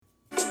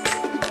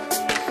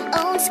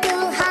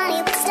school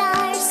Hollywood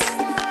stars.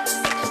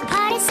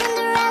 Party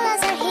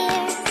Cinderellas are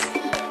here.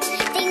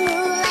 They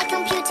move like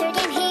computer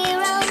game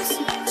heroes.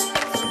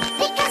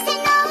 Because they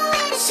know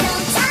it's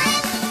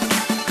showtime.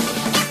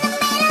 In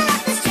the middle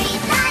of the street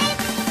life.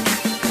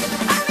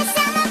 Always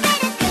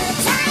celebrate a good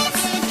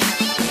times.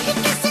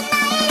 Because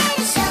tonight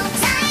is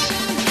showtime.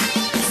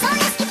 So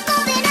let's keep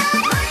moving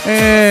on.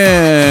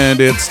 And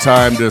it's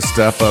time to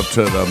step up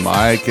to the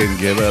mic and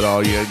give it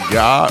all you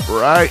got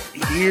right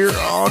here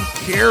on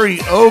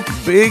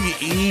Karaoke Big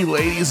E,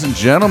 ladies and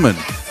gentlemen.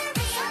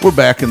 We're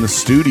back in the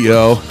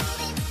studio.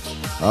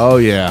 Oh,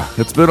 yeah.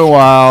 It's been a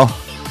while.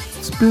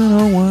 It's been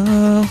a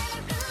while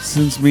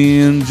since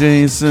me and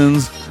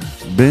Jason's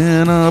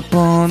been up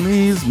on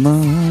these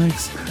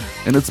mics.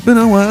 And it's been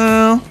a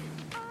while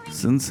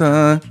since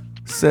I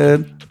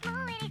said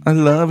I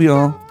love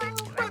y'all.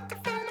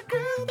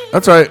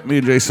 That's right. Me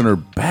and Jason are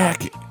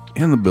back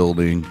in the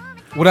building.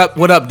 What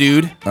up,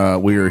 dude?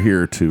 We are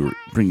here to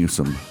bring you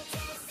some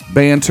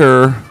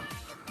banter,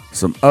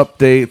 some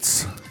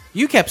updates.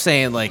 You kept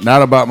saying like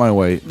Not about my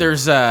weight.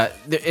 there's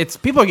it's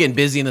people are getting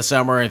busy in the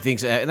summer and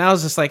things, and I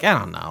was just like, I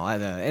don't know,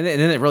 and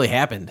then it really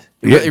happened.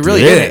 It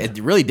really did.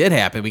 It really did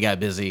happen. We got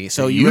busy.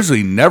 So It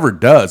usually never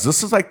does.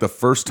 This is like the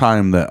first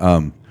time that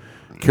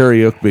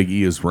Karaoke Big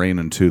E is ran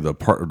into the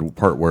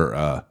part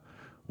where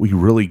we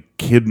really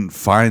couldn't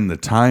find the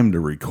time to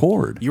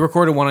record. you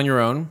recorded one on your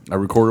own. I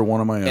recorded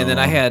one on my own. And then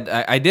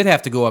I did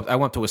have to go up. I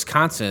went to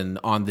Wisconsin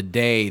on the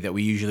day that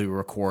we usually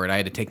record. I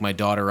had to take my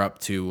daughter up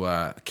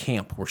to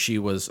camp where she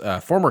was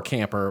a former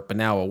camper, but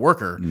now a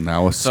worker.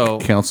 Now a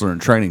counselor in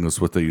training is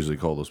what they usually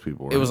call those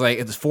people. Right? It was like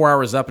it's 4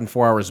 hours up and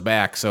 4 hours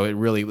back. So that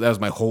was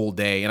my whole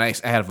day. And I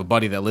have a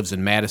buddy that lives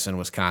in Madison,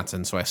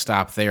 Wisconsin. So I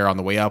stopped there on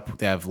the way up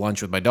to have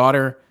lunch with my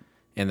daughter,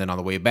 and then on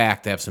the way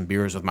back to have some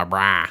beers with my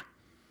brah.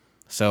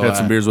 So had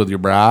some beers with your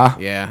bra.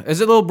 Yeah,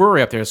 there's a little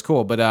brewery up there. It's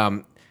cool, but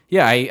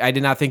yeah, I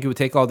did not think it would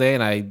take all day,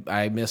 and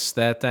I missed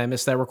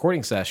that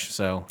recording sesh.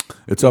 So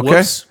It's okay.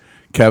 Whoops.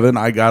 Kevin,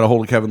 I got a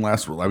hold of Kevin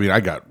last week. I mean, I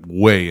got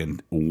way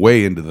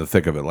into the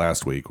thick of it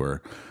last week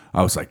where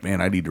I was like, man,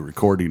 I need to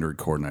record.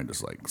 And I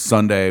just like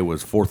Sunday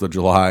was 4th of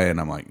July, and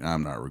I'm like,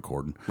 I'm not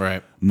recording.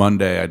 Right.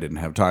 Monday, I didn't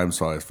have time,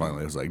 so I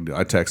was like,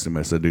 I texted him.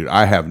 I said, dude,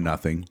 I have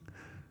nothing.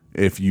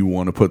 If you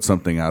want to put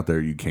something out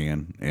there, you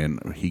can.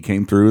 And he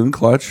came through in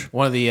clutch.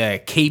 One of the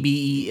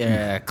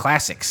KBE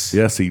classics.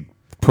 Yes, he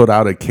put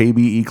out a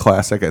KBE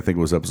classic. I think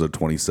it was episode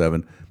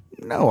 27.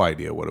 No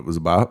idea what it was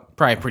about.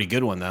 Probably a pretty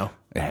good one though.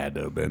 It had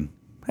to have been.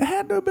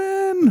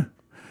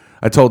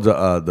 I told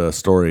the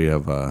story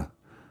of, I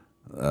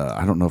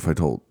don't know if I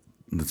told,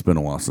 it's been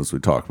a while since we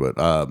talked, but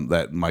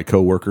that my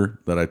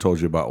coworker that I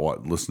told you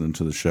about listening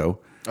to the show.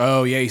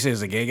 Oh yeah, you say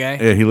he's a gay guy.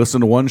 Yeah, he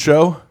listened to one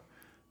show,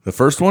 the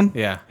first one.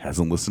 Yeah.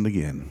 Hasn't listened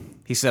again.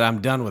 He said,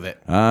 "I'm done with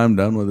it." I'm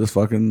done with this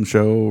fucking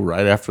show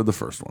right after the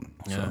first one.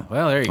 So. Yeah.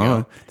 Well, there you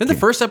go. Then the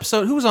first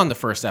episode. Who was on the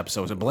first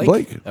episode? Was it Blake?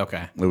 Blake.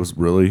 Okay. It was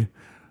really,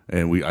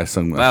 and I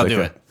sung. That'll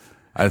do it.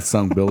 I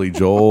sung Billy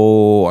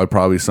Joel. I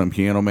probably sung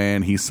Piano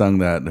Man. He sung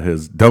that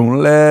his "Don't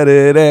Let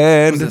It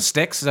End." Was it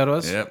Styx? Is that what it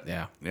was? Yep.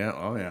 Yeah. Yeah.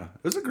 Oh yeah.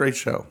 It was a great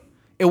show.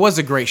 It was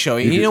a great show.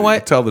 You know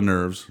what? Tell the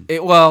nerves.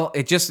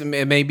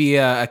 It may be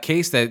a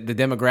case that the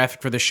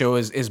demographic for the show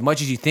is as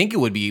much as you think it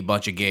would be a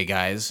bunch of gay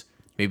guys.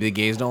 Maybe the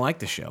gays don't like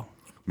the show.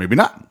 Maybe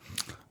not.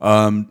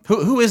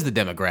 Who is the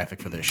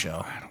demographic for this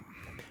show?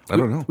 I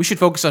don't know. We should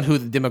focus on who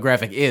the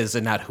demographic is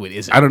and not who it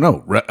isn't. I don't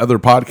know. Other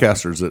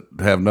podcasters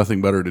that have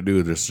nothing better to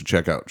do just to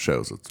check out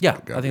shows. Yeah,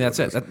 I think that's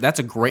it. That's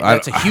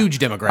a huge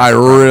demographic. I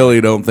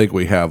really don't think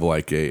we have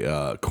like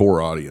a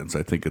core audience.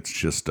 I think it's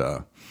just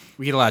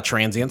we get a lot of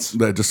transients.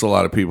 just a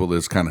lot of people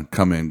that's kind of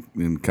come in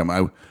and come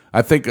out.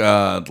 I think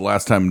the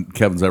last time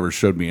Kevin's ever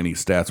showed me any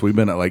stats, we've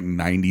been at like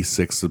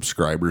 96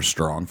 subscribers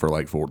strong for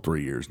like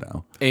 3 years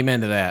now.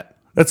 Amen to that.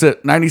 That's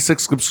it.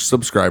 96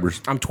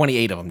 subscribers. I'm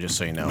 28 of them, just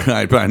so you know.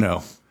 I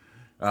know.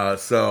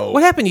 So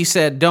What happened? You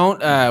said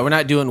we're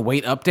not doing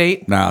weight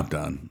update. nah, I'm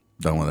done.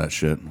 Done with that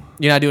shit.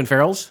 You're not doing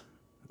ferals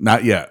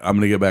Not yet. I'm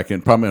gonna get back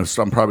in.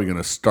 I'm probably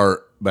gonna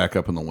start back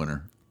up in the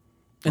winter.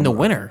 in the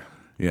winter.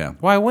 Yeah,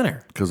 Why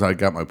winter? because I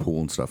got my pool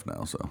and stuff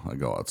now, so I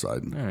go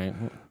outside and All right.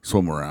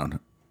 swim around.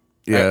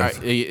 Yeah,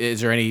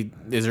 Is there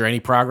any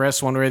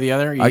progress one way or the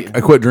other?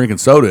 I quit drinking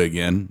soda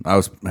again. I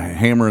was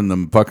hammering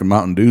them fucking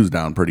Mountain Dews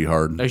down pretty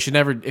hard. You should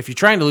never. If you're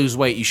trying to lose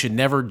weight, you should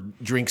never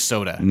drink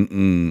soda,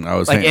 I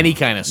was like any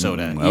kind of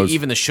soda,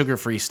 even the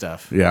sugar-free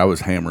stuff. Yeah, I was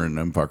hammering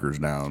them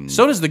fuckers down.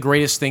 Soda's the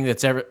greatest thing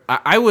that's ever.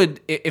 I would,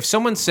 if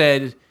someone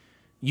said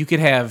you could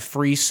have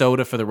free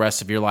soda for the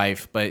rest of your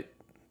life, but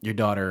your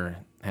daughter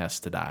has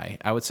to die,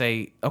 I would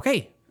say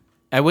okay.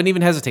 I wouldn't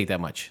even hesitate that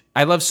much.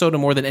 I love soda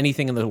more than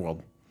anything in the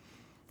world.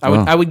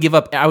 I would give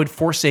up. I would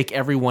forsake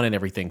everyone and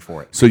everything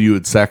for it. So you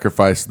would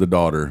sacrifice the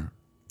daughter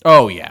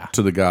Oh yeah,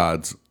 to the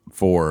gods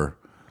for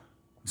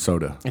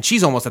soda. and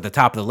she's almost at the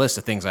top of the list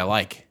of things I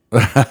like.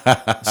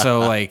 So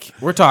like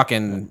we're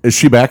talking. Is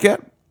she back yet?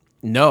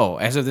 No,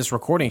 as of this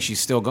recording, she's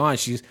still gone.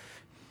 She's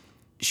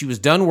she was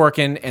done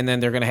working, and then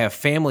they're going to have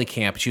family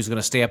camp. She was going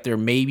to stay up there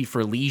maybe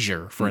for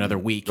leisure for another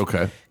week.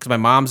 Okay. Because my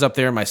mom's up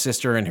there, my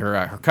sister and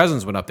her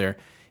cousins went up there.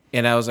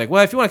 And I was like,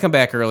 well, if you want to come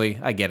back early,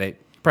 I get it.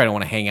 You probably don't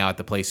want to hang out at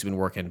the place you've been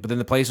working. But then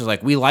the place was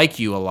like, we like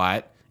you a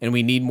lot, and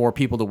we need more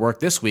people to work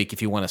this week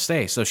if you want to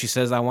stay. So she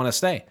says, I want to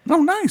stay.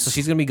 Oh, nice. So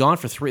she's going to be gone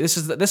for 3. This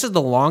is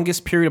the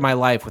longest period of my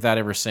life without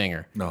ever seeing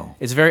her. No.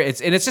 It's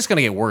just going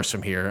to get worse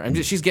from here.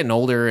 She's getting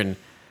older, and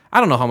I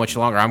don't know how much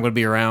longer I'm going to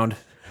be around.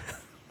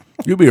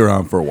 You'll be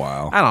around for a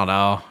while. I don't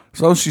know.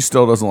 So she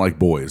still doesn't like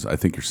boys. I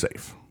think you're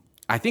safe.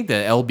 I think the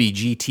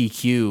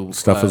LBGTQ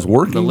Stuff is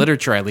working. The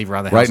literature I leave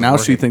around the house Right now,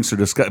 is she working. thinks they're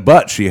disgusting.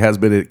 But she has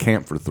been at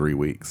camp for 3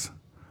 weeks,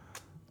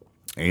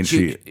 and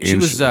she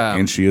is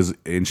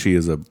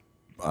a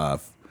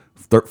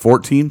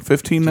 14,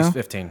 15 now. She's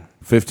 15.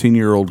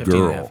 15-year-old 15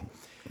 and a girl. half.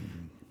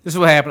 This is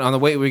what happened on the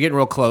way. We were getting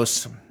real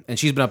close, and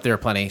she's been up there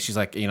plenty. She's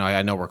like,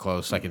 I know we're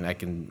close. I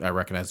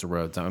recognize the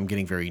roads. I'm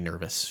getting very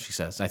nervous. She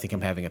says, I think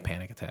I'm having a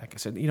panic attack. I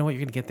said, you know what?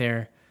 You're gonna get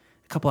there.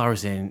 A couple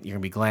hours in, you're gonna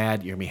be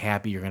glad. You're gonna be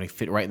happy. You're gonna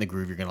fit right in the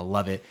groove. You're gonna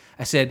love it.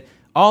 I said,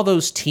 all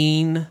those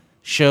teen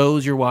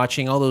shows you're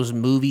watching, all those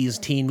movies,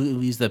 teen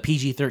movies, the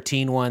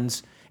PG-13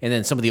 ones, and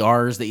then some of the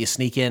R's that you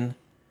sneak in.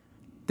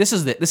 This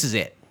is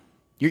it.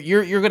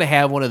 You're gonna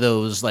have one of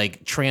those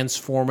like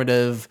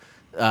transformative.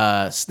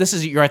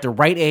 You're at the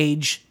right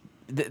age.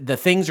 The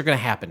things are gonna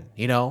happen.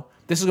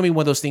 This is gonna be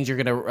one of those things you're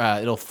gonna.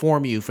 It'll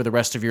form you for the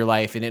rest of your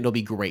life, and it'll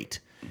be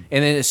great.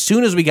 And then as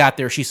soon as we got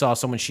there, she saw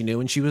someone she knew,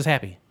 and she was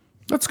happy.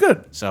 That's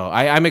good. So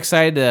I'm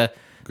excited to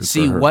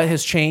see for her. what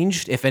has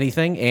changed, if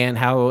anything, and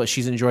how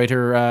she's enjoyed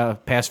her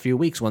past few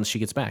weeks once she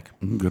gets back.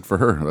 Good for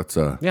her. That's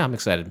Yeah, I'm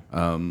excited.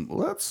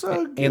 let's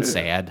And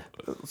sad.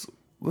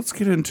 let's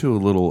get into a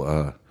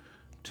little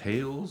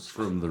tales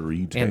from the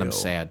retail. And I'm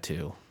sad,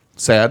 too.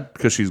 Sad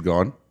because she's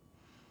gone.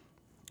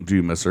 Do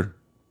you miss her?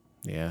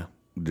 Yeah.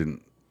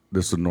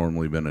 This would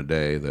normally been a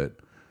day that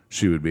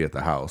she would be at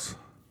the house,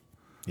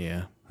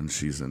 Yeah. and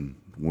she's in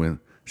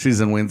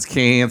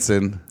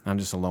Wisconsin. I'm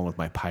just alone with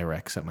my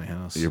Pyrex at my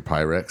house. Your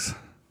Pyrex.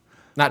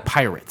 Not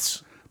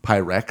pirates.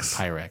 Pyrex.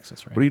 Pyrex,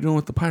 that's right. What are you doing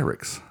with the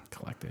Pyrex?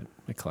 Collect it.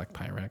 I collect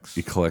Pyrex.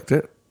 You collect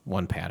it?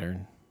 One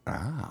pattern.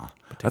 I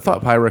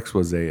thought Pyrex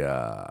was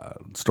a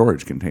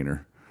storage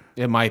container,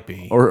 It might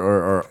be.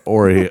 or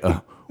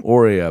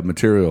a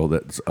material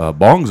that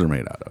bongs are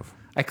made out of.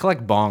 I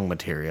collect bong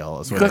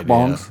material. Is what collect I do.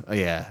 bongs?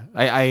 Yeah.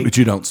 I But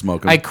you don't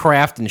smoke them. I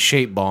craft and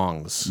shape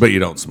bongs. But you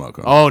don't smoke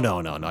them. Oh, no.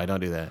 I don't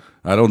do that.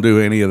 I don't do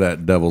any of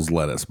that devil's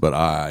lettuce, but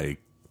I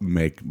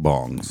make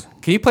bongs.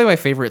 Can you play my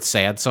favorite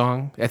sad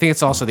song? I think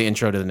it's also the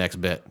intro to the next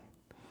bit.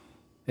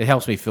 It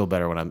helps me feel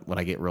better when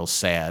I get real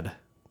sad.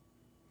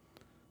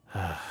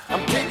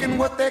 I'm taking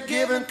what they're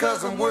giving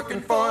cause I'm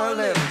working for a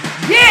living.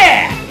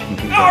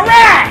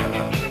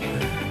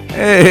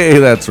 Hey,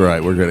 that's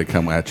right. We're going to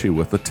come at you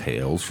with the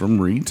tales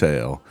from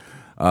retail.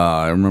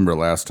 I remember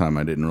last time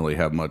I didn't really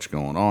have much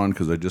going on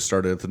because I just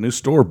started at the new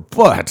store,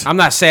 but I'm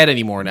not sad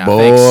anymore now.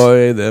 Thanks.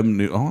 boy, them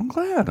new. Oh, I'm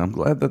glad. I'm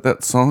glad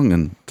that song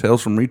and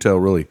Tales from Retail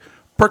really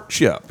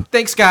perked you up.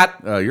 Thanks, Scott.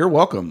 You're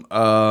welcome.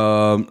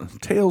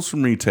 Tales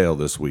from Retail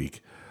this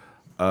week.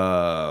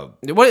 What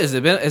has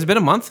it been? Has it been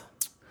a month?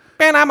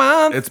 Been a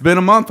month. It's been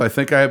a month. I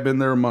think I have been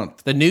there a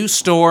month. The new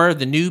store,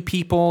 the new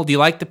people. Do you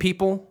like the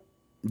people?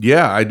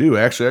 Yeah, I do.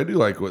 Actually, I do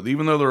like what.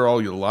 Even though they're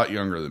all a lot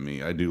younger than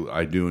me, I do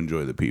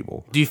enjoy the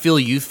people. Do you feel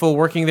youthful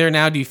working there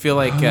now? Do you feel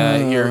like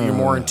you're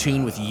more in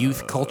tune with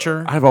youth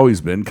culture? I've always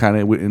been kind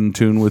of in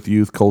tune with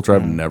youth culture.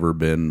 I've never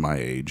been my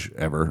age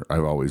ever.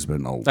 I've always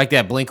been old. Like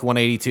that Blink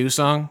 182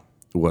 song?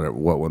 What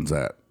one's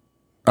that?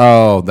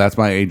 Oh, that's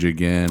my age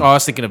again. Oh, I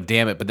was thinking of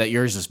Damn It, but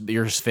yours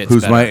fits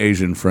Who's better. my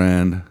Asian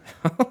friend?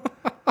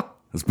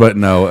 But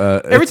no.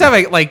 Every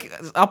time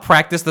I'll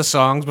practice the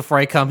songs before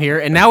I come here,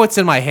 and now it's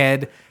in my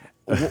head.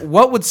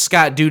 What would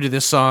Scott do to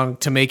this song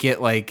to make it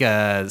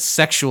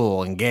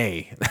sexual and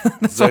gay?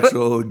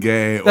 sexual,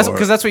 gay,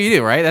 Because that's what you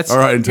do, right? That's Or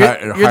you're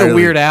the highly-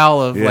 Weird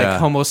Al of Yeah.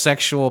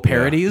 homosexual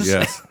parodies.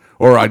 Yes.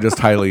 Or I just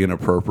highly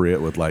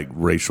inappropriate with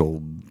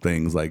racial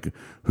things like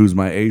who's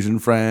my Asian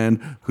friend?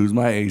 Who's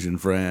my Asian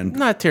friend?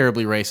 Not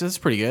terribly racist. It's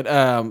pretty good.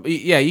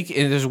 Yeah,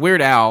 and there's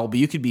Weird Al, but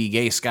you could be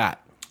Gay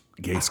Scott,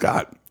 Gay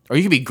Scott. or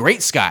you could be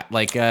Great Scott,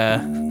 like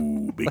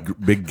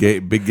Big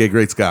gay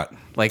great Scott.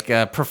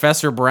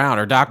 Professor Brown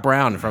or Doc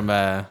Brown from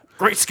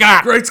Great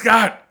Scott. Great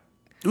Scott.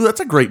 Ooh, that's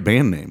a great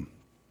band name.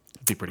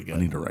 It'd be pretty I good.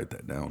 need to write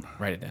that down.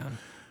 Write it down.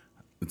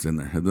 It's in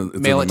there. It's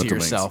in Mail the it to mental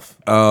banks. yourself.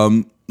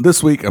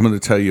 This week, I'm going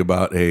to tell you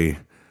about a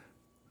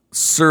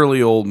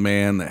surly old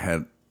man that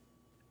had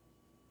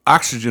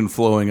oxygen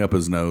flowing up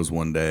his nose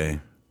one day.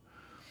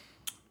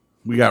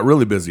 We got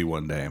really busy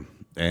one day,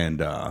 and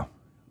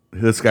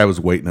this guy was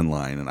waiting in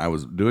line, and I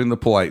was doing the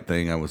polite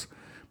thing. I was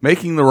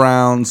making the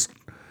rounds,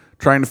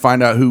 trying to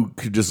find out who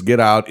could just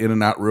get out, in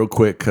and out real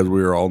quick because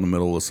we were all in the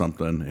middle of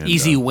something. And,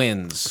 Easy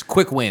wins,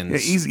 quick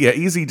wins.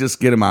 easy. Just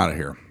get him out of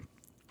here.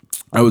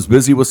 I was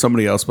busy with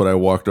somebody else, but I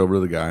walked over to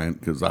the guy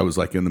because I was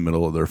in the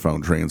middle of their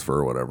phone transfer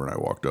or whatever, and I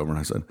walked over and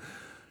I said,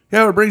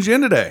 "Yeah, what brings you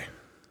in today?"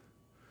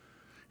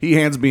 he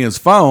hands me his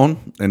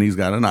phone, and he's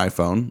got an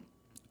iPhone,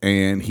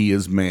 and he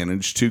has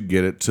managed to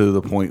get it to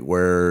the point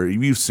where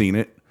you've seen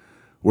it,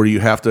 where you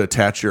have to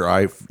attach your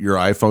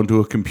iPhone to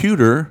a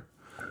computer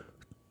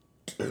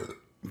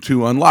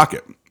to unlock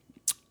it.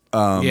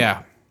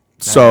 Yeah.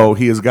 So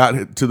he has got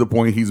it to the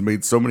point he's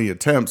made so many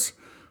attempts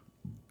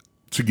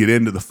to get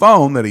into the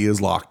phone that he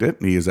has locked it.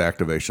 He has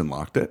activation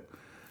locked it.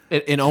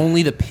 And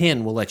only the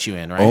pin will let you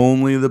in, right?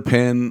 Only the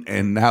pin,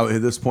 and now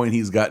at this point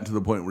he's gotten to the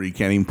point where he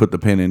can't even put the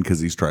pin in because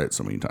he's tried it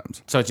so many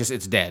times. So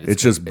it's dead.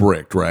 It's just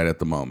bricked right at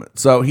the moment.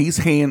 So he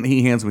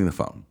hands me the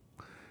phone.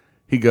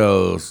 He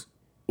goes,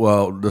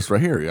 well, this right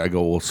here. I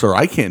go, well, sir,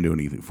 I can't do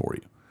anything for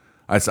you.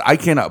 I said, I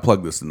cannot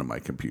plug this into my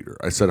computer.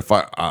 I said, if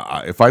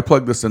I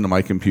plug this into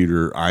my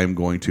computer, I'm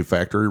going to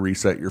factory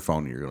reset your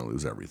phone and you're going to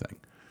lose everything.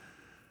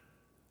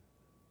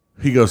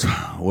 He goes,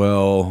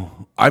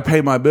 well, I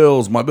pay my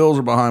bills. My bills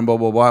are behind, blah,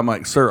 blah, blah. I'm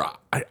like, sir,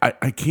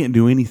 I can't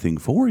do anything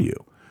for you.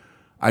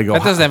 I go,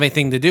 that doesn't have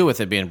anything to do with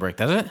it being bricked,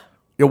 does it?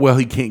 yeah, well,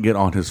 he can't get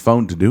on his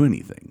phone to do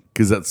anything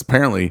because that's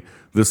apparently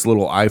this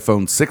little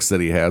iPhone 6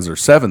 that he has or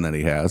 7 that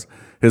he has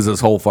is his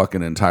whole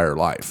fucking entire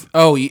life.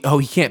 Oh, he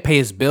can't pay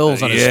his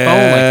bills on his phone.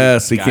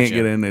 Yes, he Gotcha. can't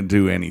get in and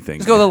do anything.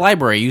 Let's go to the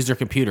library, use their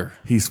computer.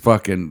 He's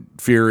fucking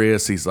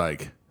furious. He's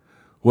like,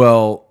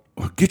 well,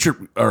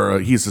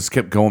 he's just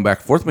kept going back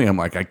and forth with me. I'm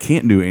like, I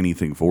can't do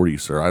anything for you,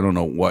 sir. I don't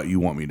know what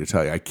you want me to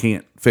tell you. I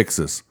can't fix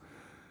this.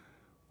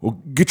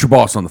 Well, get your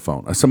boss on the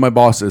phone. I said, my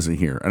boss isn't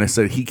here. And I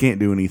said, he can't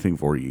do anything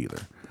for you either.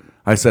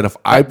 I said,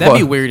 That'd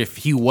be weird if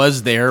he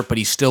was there, but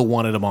he still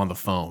wanted him on the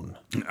phone.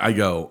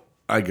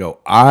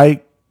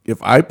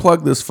 If I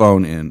plug this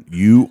phone in,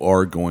 you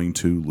are going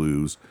to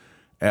lose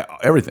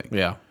everything.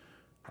 Yeah.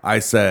 I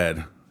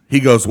said, he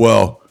goes,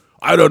 well,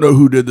 I don't know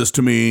who did this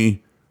to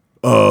me.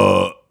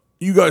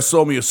 You guys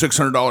sold me a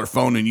 $600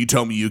 phone and you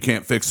tell me you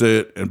can't fix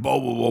it and blah,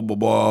 blah, blah, blah,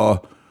 blah.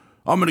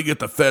 I'm going to get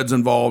the feds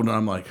involved. And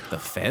I'm like, The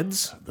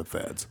feds? the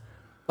feds.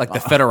 Like the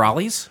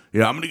federales?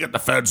 Yeah, I'm going to get the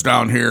feds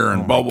down here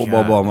and blah, blah,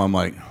 blah, blah. And I'm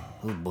like,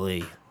 Oh,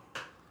 boy.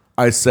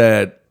 I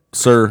said,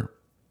 sir,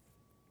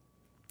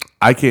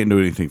 I can't do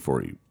anything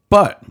for you.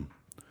 But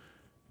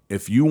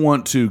if you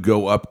want to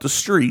go up the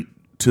street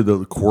to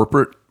the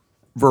corporate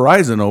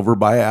Verizon over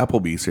by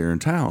Applebee's here in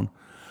town,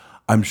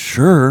 I'm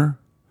sure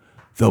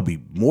they'll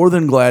be more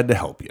than glad to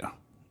help you.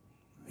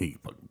 He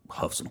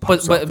huffs and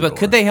puffs out the But door.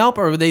 could they help,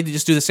 or would they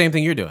just do the same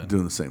thing you're doing?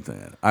 Doing the same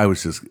thing. I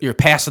was just... You're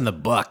passing the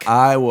buck.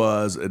 I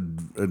was,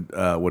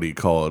 what do you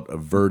call it,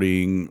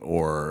 averting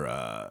or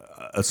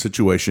a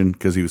situation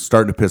because he was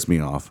starting to piss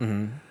me off.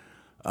 Mm-hmm.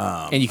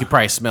 And you could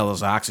probably smell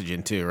his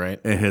oxygen too, right?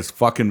 And his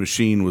fucking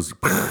machine was...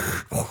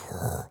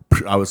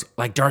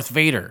 Like Darth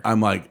Vader.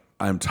 I'm like,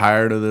 I'm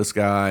tired of this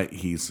guy.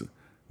 He's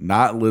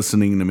not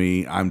listening to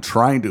me. I'm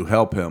trying to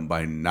help him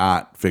by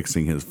not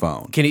fixing his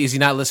phone. Is he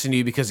not listening to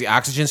you because the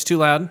oxygen's too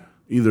loud?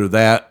 Either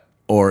that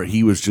or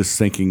he was just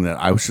thinking that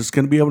I was just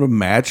going to be able to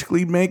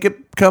magically make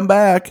it come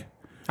back.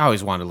 I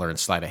always wanted to learn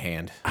sleight of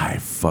hand. I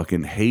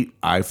fucking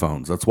hate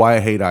iPhones. That's why I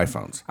hate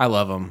iPhones. I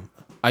love them.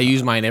 I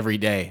use mine every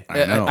day.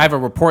 I know. I have a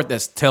report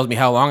that tells me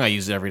how long I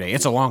use it every day.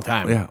 It's a long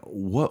time. Yeah.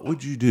 What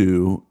would you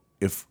do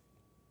if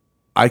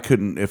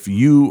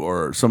you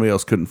or somebody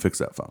else couldn't fix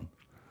that phone?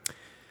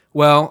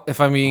 Well, if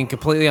I'm being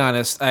completely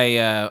honest,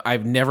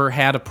 I've never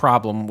had a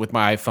problem with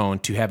my iPhone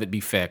to have it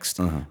be fixed.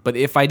 But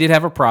if I did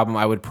have a problem,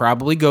 I would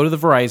probably go to the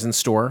Verizon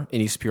store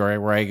in East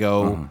Peoria, where I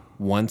go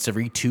once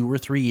every 2 or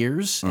 3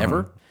 years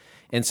ever,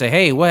 and say,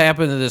 "Hey, what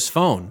happened to this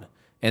phone?"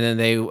 And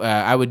then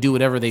I would do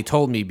whatever they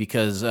told me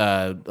because,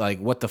 like,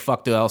 what the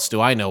fuck else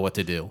do I know what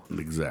to do?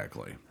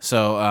 Exactly.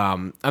 So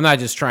I'm not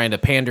just trying to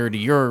pander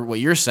to what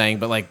you're saying,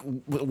 but like,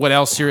 what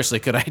else seriously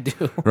could I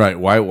do? Right.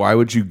 Why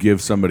would you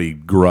give somebody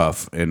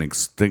gruff and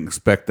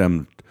expect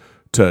them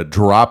to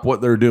drop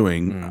what they're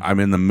doing? I'm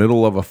in the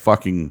middle of a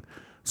fucking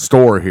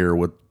store here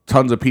with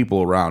tons of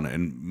people around,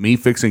 and me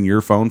fixing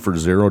your phone for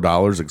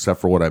 $0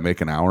 except for what I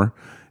make an hour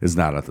is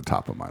not at the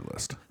top of my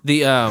list.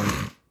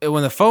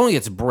 When the phone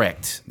gets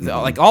bricked,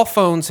 like all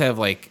phones have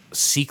like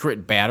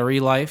secret battery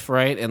life,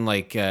 right? And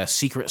like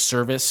secret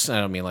service.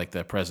 I don't mean like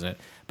the president,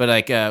 but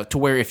like to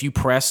where if you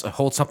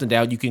hold something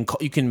down, you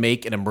can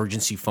make an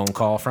emergency phone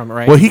call from it,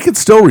 right? Well, he could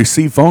still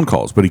receive phone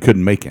calls, but he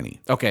couldn't make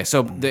any. Okay,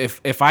 so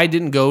if I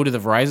didn't go to the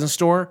Verizon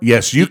store,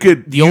 Yes, you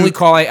could. The only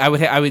call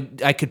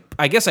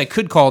I guess I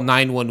could call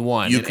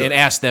 911 and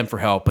ask them for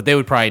help, but they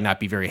would probably not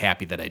be very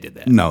happy that I did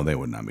that. No, they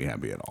would not be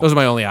happy at all. Those are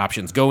my only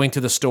options: going to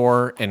the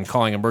store and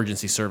calling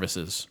emergency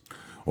services.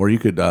 Or you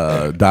could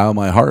dial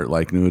my heart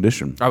like New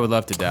Edition. I would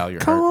love to dial your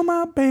heart. Call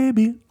my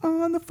baby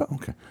on the phone.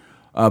 Okay.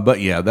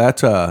 But yeah,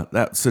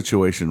 that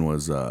situation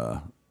was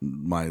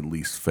my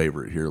least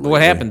favorite here.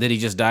 What happened? Did he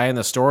just die in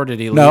the store?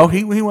 Did he leave? No,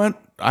 he went.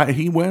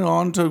 He went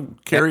on to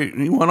carry.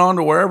 He went on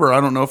to wherever.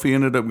 I don't know if he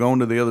ended up going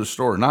to the other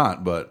store or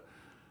not, but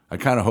I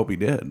kind of hope he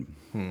did,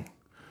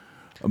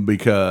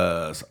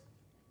 because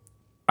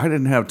I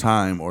didn't have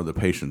time or the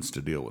patience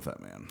to deal with that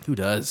man. Who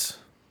does?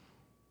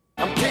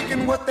 I'm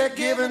taking what they're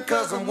giving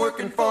cause I'm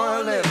working for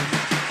a living.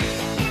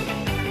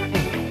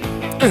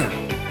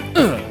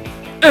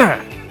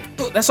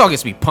 that song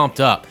gets me pumped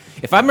up.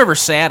 If I'm ever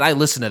sad, I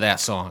listen to that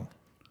song.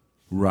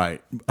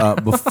 Right.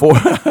 Before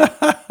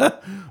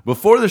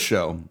before the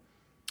show,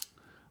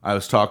 I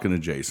was talking to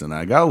Jason.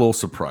 I got a little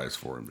surprise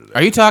for him today.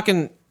 Are you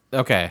talking?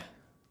 Okay.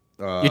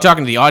 You're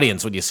talking to the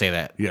audience when you say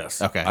that.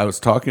 Yes. Okay. I was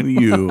talking to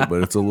you,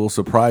 but it's a little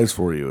surprise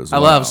for you as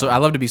well. I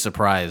love to be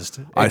surprised.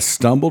 I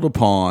stumbled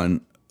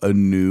upon a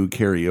new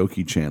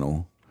karaoke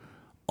channel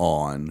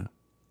on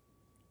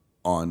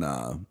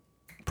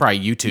Probably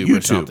YouTube or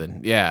YouTube.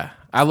 something. Yeah.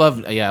 I love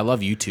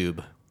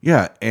YouTube.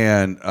 yeah,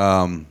 and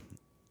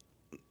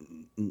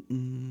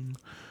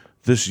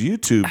this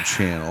YouTube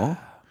channel.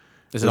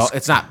 Is it all,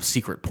 it's not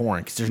secret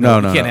porn because there's No,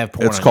 you can't have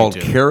porn. It's on called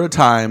YouTube. Kara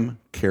Time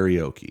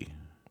Karaoke.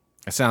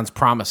 It sounds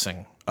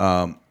promising.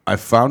 I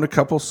found a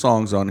couple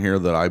songs on here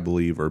that I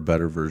believe are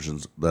better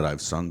versions that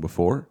I've sung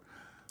before.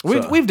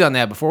 We've done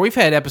that before. We've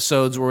had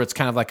episodes where it's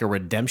kind of like a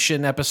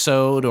redemption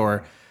episode,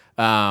 or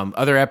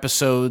other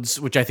episodes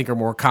which I think are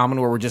more common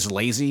where we're just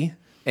lazy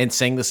and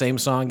sing the same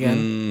song again.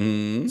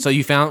 Mm-hmm. So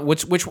you found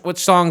which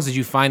songs did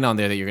you find on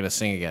there that you're going to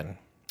sing again?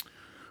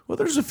 Well,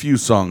 there's a few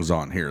songs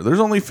on here. There's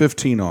only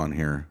 15 on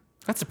here.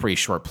 That's a pretty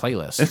short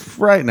playlist.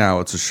 Right now,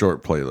 it's a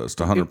short playlist,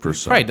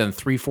 100%. Probably done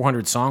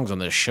 300-400 songs on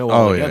this show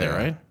Oh, altogether, yeah.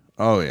 right?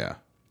 Oh, yeah.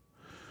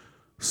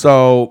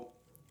 So,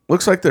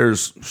 looks like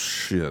there's,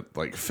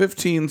 like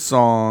 15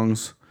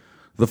 songs.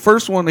 The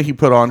first one that he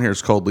put on here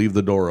is called Leave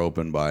the Door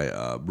Open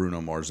by Bruno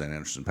Mars and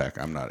Anderson .Paak.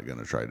 I'm not going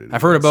to try to do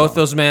I've heard of that both song.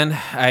 those men.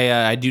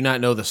 I do not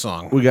know the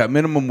song. We got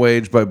Minimum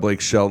Wage by Blake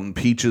Shelton,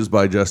 Peaches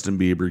by Justin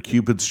Bieber,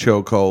 Cupid's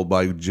Chokehold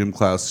by Gym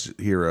Class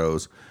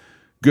Heroes,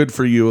 Good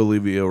For You,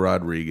 Olivia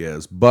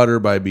Rodriguez, Butter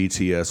by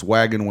BTS,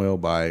 Wagon Wheel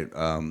by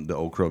the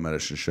Old Crow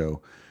Medicine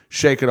Show,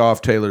 Shake It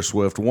Off, Taylor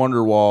Swift,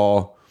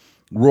 Wonderwall,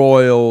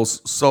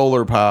 Royals,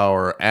 Solar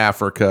Power,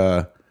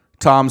 Africa,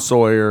 Tom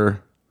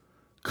Sawyer,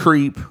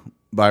 Creep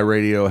by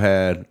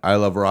Radiohead, I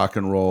Love Rock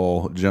and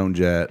Roll, Joan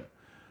Jett,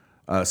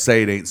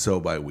 Say It Ain't So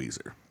by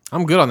Weezer.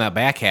 I'm good on that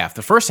back half.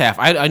 The first half,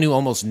 I knew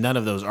almost none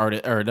of those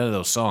artists or none of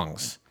those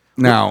songs.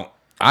 Now,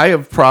 I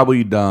have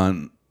probably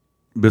done,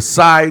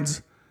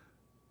 besides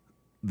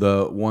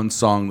the one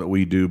song that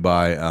we do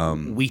by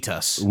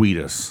Wheatus.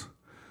 Wheatus,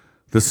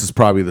 this is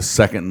probably the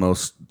second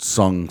most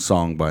sung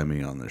song by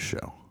me on this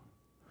show.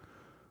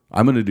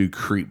 I'm going to do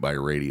Creep by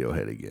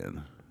Radiohead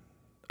again.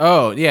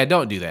 Oh, yeah,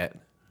 don't do that.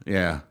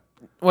 Yeah.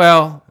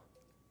 Well,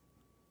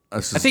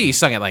 That's I just- think you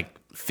sung it like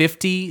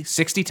 50,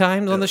 60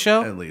 times on the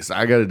show. At least.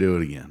 I got to do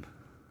it again.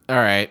 All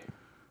right.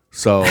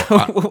 So,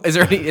 Is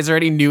there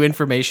any new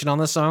information on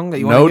the song that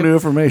you want No to new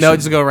information. No,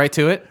 just go right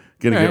to it.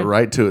 going to All get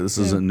right to it. This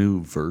is a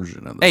new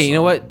version of the Hey, song. you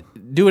know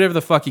what? Do whatever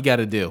the fuck you got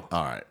to do.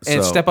 All right.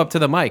 And so step up to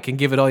the mic and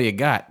give it all you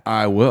got.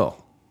 I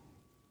will.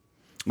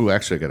 Ooh,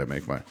 actually, I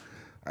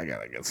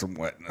got to get some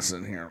wetness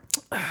in here.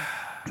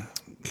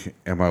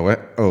 Am I wet?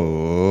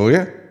 Oh,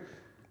 yeah.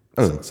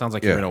 Sounds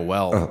like you're in a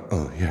well.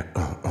 Oh, yeah.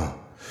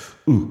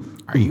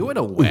 Are you in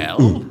a well?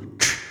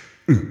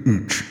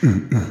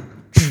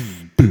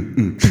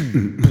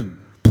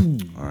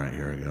 All right,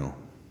 here we go.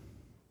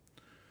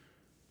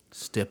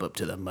 Step up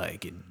to the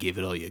mic and give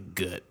it all you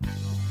got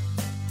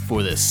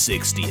for the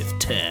 60th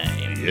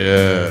time.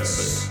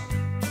 Yes.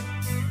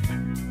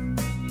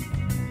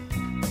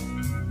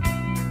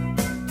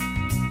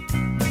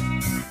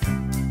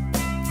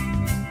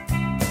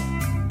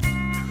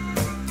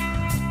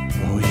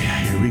 Oh, yeah,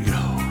 here we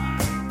go.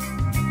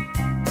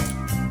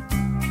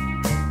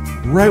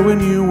 Right when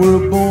you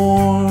were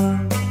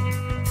born,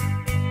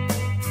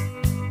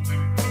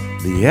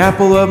 the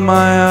apple of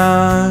my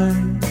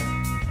eye,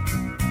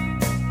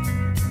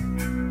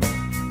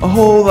 a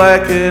whole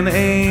like an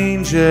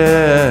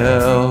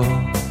angel,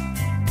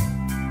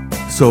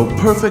 so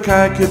perfect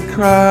I could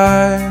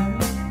cry.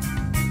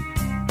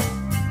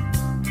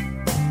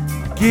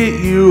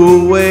 Get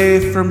you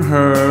away from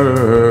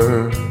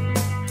her,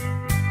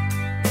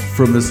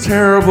 from this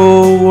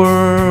terrible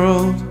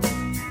world.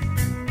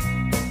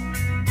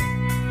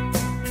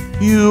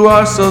 You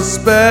are so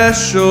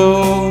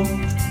special.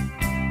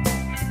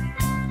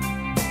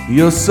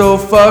 You're so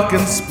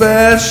fucking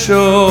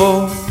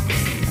special.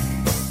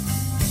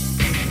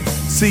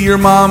 See, your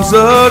mom's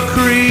a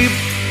creep.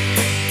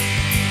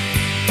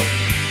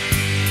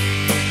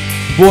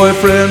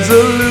 Boyfriend's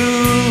a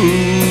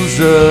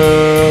loser.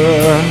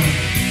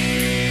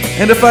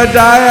 And if I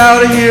die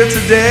out of here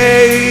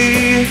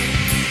today,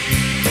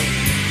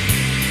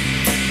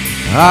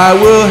 I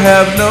will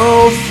have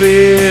no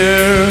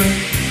fear.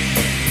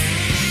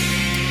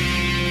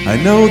 I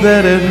know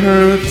that it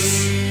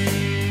hurts,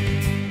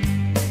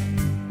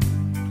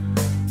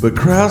 but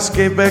Kraus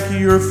gave Becky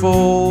your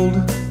fold.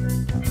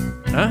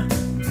 Huh?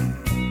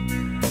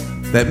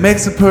 That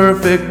makes a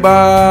perfect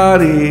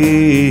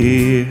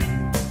body.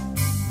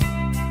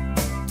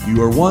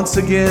 You are once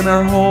again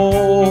our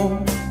whole.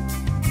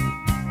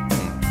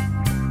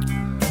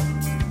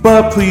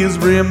 But please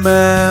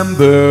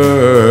remember,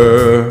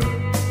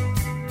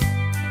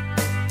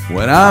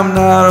 when I'm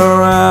not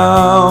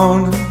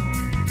around,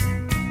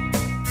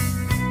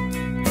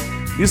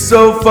 you're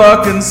so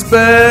fucking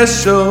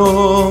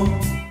special.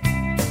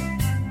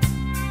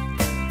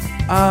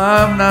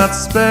 I'm not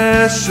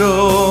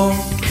special.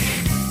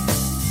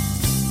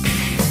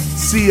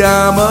 See,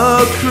 I'm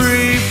a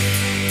creep.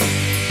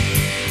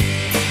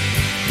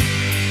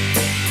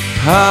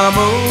 I'm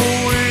a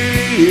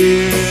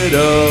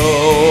weirdo.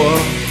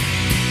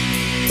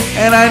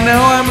 And I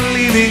know I'm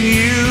leaving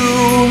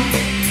you.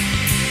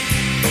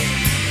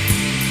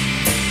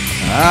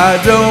 I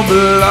don't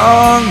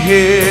belong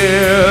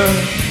here.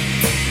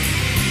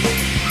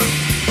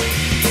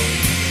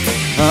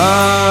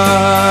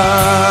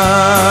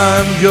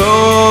 I'm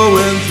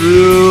going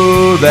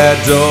through that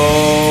door.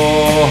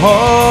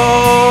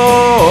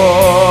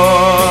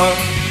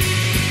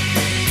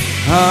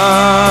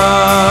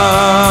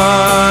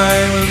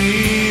 I'm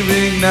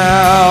leaving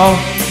now.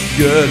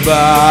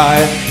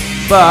 Goodbye,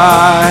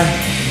 bye,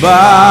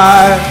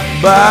 bye,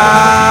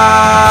 bye.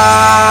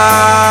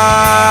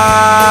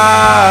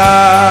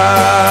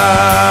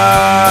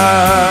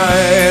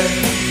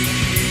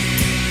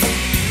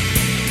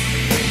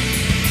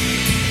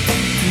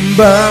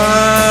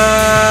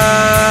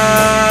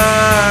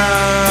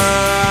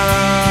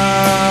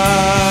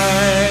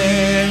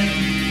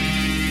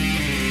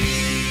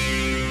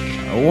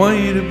 I want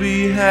you to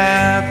be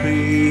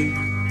happy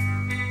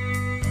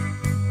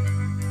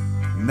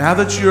now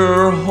that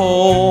you're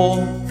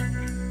whole.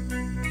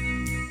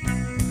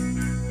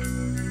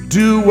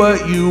 Do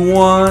what you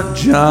want,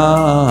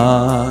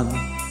 John.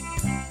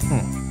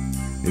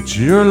 It's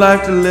your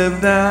life to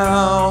live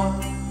now.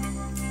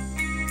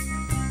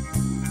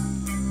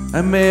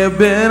 I may have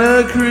been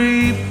a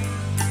creep.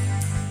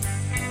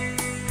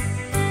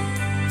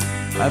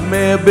 I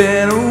may have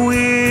been a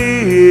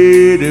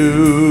weirdo.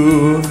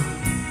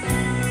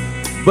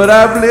 But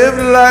I've lived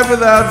a life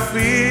without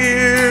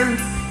fear.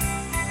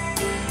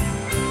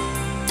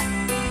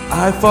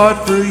 I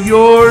fought for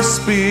your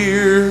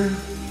spear.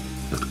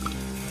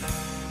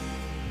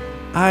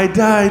 I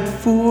died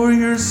for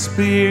your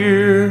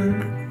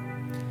spear.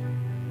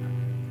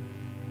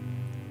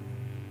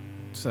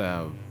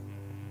 So,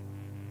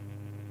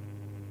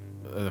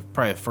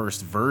 probably the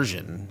first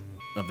version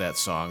of that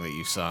song that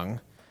you sung.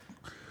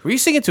 Were you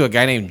singing to a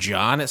guy named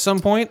John at some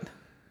point?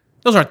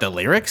 Those aren't the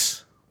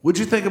lyrics. What'd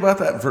you think about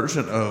that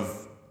version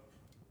of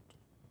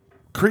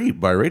Creep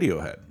by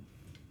Radiohead?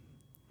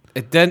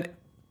 It then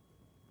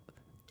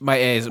my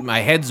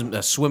head's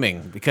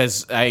swimming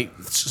because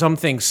some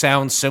things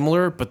sound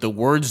similar, but the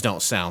words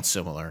don't sound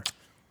similar.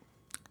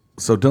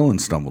 So Dylan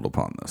stumbled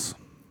upon this.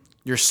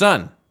 Your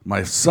son.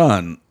 My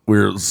son, we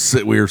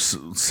were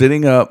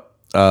sitting up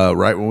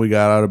right when we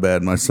got out of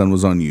bed. My son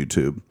was on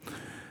YouTube,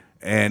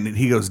 and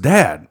he goes,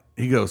 "Dad,"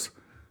 he goes,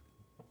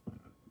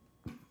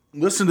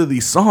 "listen to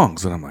these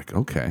songs," and I'm like,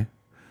 "Okay."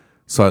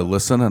 So I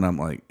listen, and I'm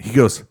like, he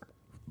goes,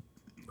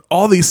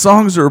 "All these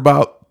songs are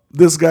about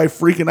this guy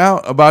freaking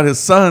out about his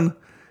son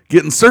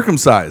getting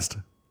circumcised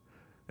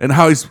and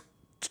how he's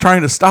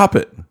trying to stop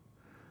it."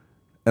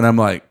 And I'm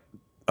like,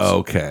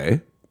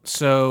 "Okay."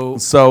 So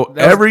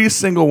every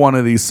single one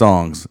of these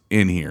songs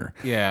in here.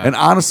 Yeah. And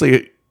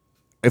honestly,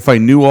 if I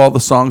knew all the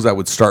songs, I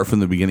would start from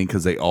the beginning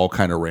because they all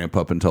kind of ramp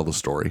up and tell the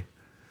story.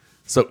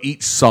 So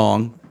each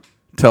song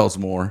tells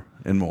more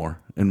and more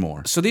and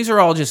more. So these are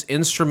all just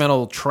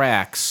instrumental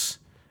tracks.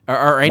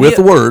 Or With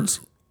words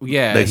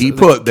yeah, that he so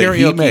put, that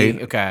he karaoke,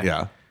 made. Okay.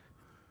 Yeah.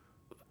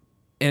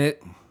 And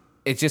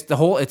it's just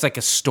it's like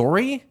a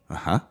story.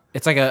 Uh-huh.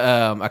 It's like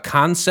a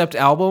concept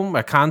album,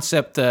 a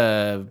concept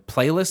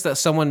playlist that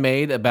someone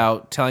made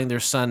about telling their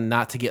son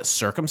not to get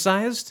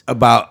circumcised.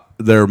 About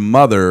their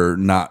mother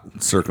not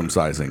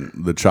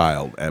circumcising the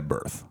child at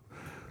birth.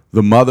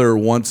 The mother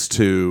wants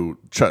to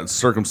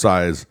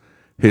circumcise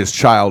his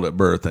child at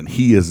birth, and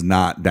he is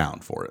not down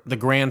for it. The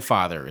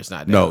grandfather is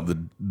not down. No,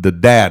 the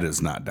dad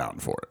is not down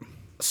for it.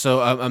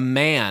 So a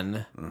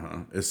man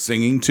Is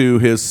singing to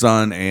his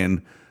son,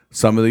 and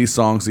some of these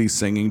songs he's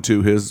singing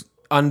to his...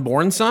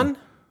 unborn son?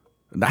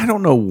 I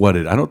don't know what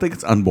I don't think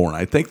it's unborn.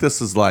 I think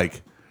this is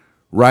like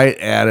right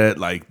at it,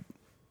 like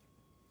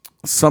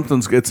he's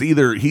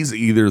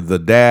either the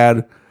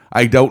dad.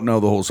 I don't know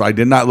the whole story. I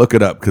did not look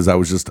it up because I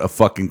was just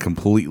fucking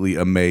completely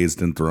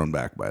amazed and thrown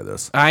back by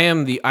this. I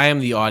am the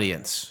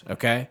audience.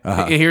 Okay,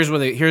 here's what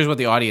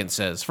the audience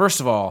says. First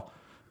of all,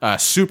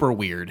 super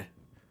weird.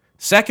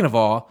 Second of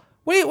all,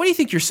 what do you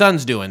think your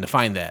son's doing to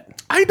find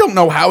that? I don't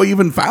know how he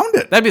even found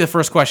it. That'd be the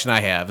first question I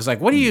have. Is like,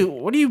 what do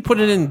you put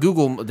it in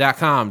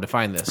Google.com to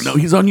find this? No,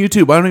 he's on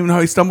YouTube. I don't even know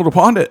how he stumbled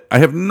upon it. I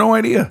have no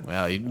idea.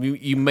 Well,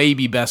 you may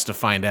be best to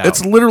find out.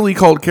 It's literally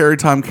called Carry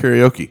Time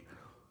Karaoke.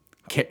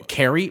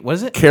 Carrie? What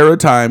is it? Cara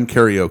Time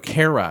Karaoke.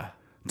 Cara.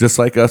 Just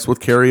like us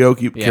with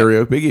karaoke, Yeah.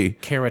 Karaoke Biggie.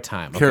 Cara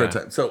Time. Okay. Cara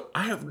Time. So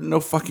I have no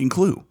fucking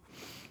clue.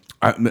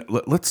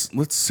 Let's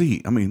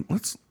see. I mean,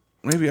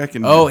 maybe I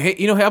can. Oh, hey,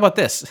 how about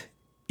this?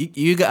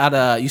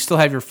 You still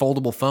have your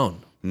foldable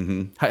phone.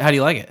 Mm-hmm. How do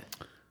you like it?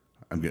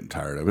 I'm getting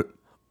tired of it.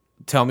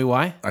 Tell me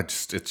why.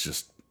 It's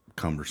just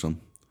cumbersome.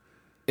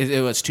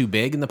 It's too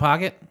big in the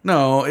pocket?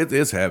 No, it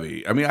is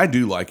heavy. I mean, I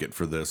do like it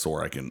for this,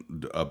 or I can,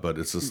 but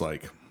it's just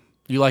like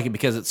You like it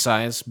because its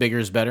size, bigger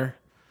is better?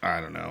 I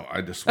don't know.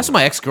 That's what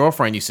my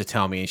ex-girlfriend used to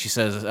tell me. And she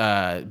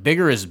says,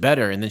 bigger is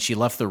better. And then she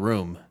left the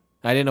room.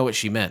 I didn't know what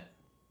she meant.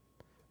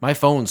 My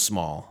phone's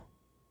small.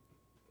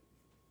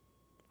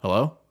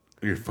 Hello?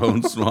 Your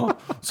phone's small?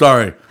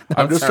 Sorry.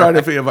 I'm just trying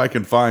to see if I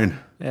can find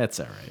That's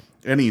all right.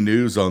 any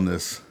news on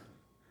this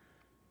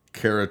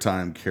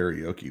Time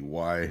karaoke.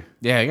 Why?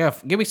 Yeah, you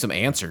gotta give me some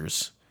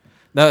answers.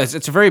 No,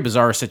 it's a very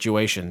bizarre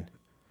situation.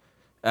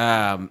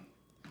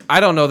 I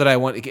don't know that I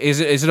want.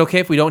 Is it okay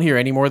if we don't hear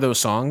any more of those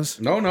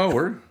songs? No,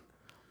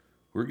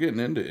 we're getting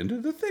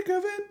into the thick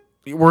of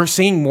it. We're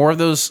seeing more of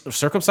those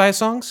circumcised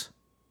songs.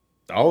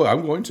 Oh,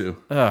 I'm going to.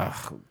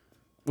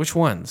 Which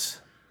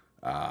ones?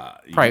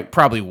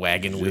 Probably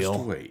Wagon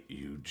Wheel.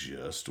 You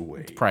just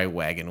wait. Probably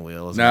Wagon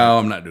Wheel. Isn't No,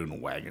 I'm not doing a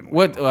Wagon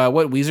Wheel.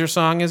 What Weezer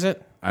song is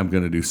it? I'm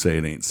going to do Say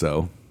It Ain't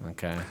So.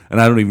 Okay.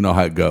 And I don't even know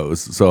how it goes,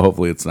 so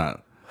hopefully it's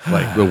not,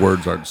 like, the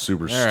words aren't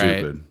super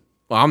stupid. Right.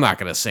 Well, I'm not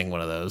going to sing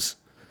one of those.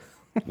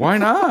 Why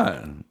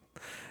not?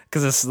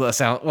 Because it's the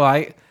sound.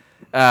 Well,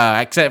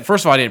 except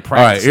first of all, I didn't All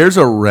right, practice. here's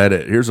a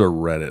Reddit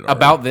article.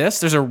 About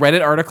this. There's a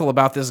Reddit article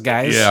about this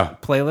guy's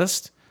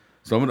playlist.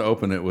 So I'm going to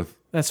open it with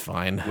That's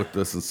fine.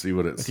 this and see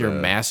what it says. With your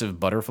massive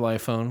butterfly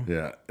phone.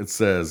 Yeah, it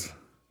says,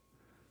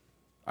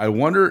 I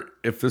wonder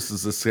if this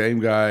is the same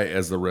guy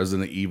as the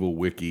Resident Evil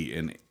wiki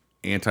and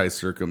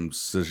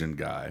anti-circumcision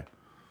guy.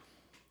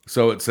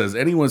 So it says,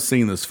 anyone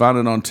seen this? Found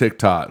it on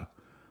TikTok.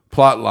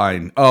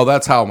 Plotline. Oh,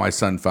 that's how my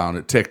son found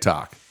it.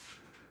 TikTok.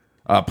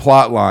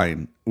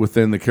 Plotline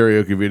within the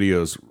karaoke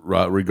videos.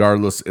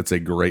 Regardless, it's a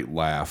great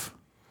laugh.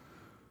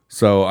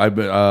 So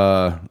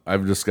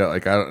I've just got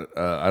like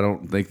I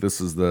don't think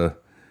this is the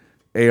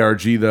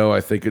ARG though.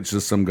 I think it's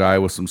just some guy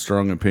with some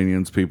strong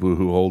opinions. People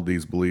who hold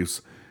these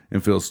beliefs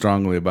and feel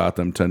strongly about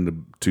them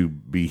tend to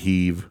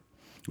behave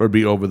or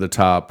be over the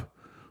top.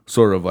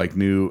 Sort of like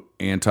new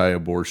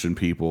anti-abortion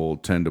people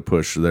tend to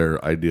push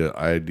their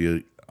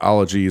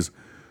ideologies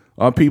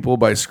on people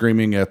by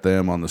screaming at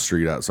them on the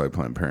street outside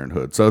Planned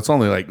Parenthood. So it's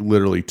only like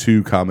literally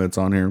 2 comments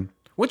on here.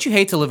 Wouldn't you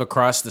hate to live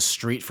across the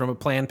street from a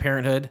Planned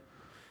Parenthood?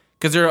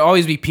 Because there'll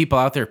always be people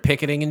out there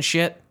picketing and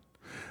shit.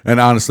 And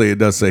honestly, it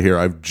does say here,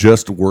 I've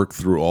just worked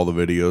through all the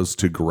videos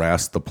to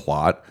grasp the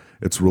plot.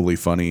 It's really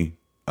funny.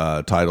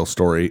 Title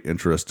story.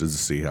 Interested to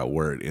see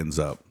where it ends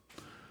up.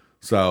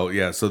 So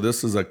yeah, so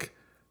this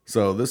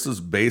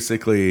is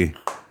basically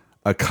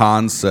a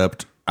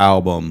concept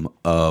album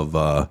of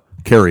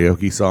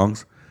karaoke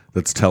songs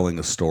that's telling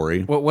a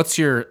story. What's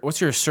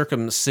your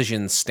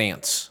circumcision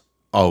stance?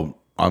 Oh,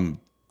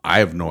 I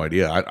have no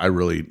idea.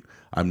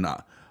 I'm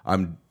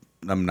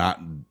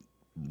not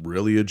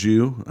really a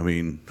Jew. I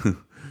mean,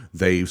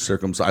 they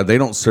circumcise. They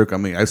don't I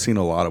mean, I've seen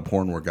a lot of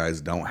porn where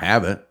guys don't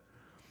have it,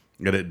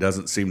 and it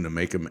doesn't seem to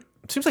make them.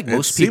 It seems like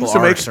most people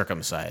are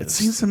circumcised. It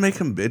seems to make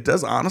them. It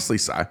does honestly.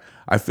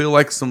 I feel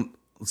like some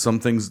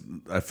things.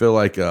 I feel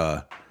like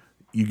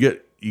you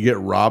get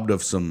robbed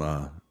of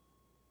some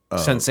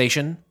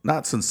sensation.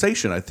 Not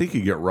sensation. I think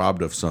you get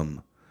robbed of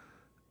some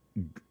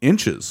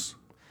inches.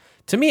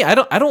 To me, I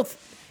don't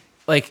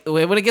like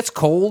when it gets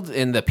cold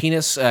and the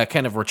penis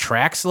kind of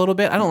retracts a little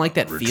bit. I don't like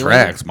that feeling.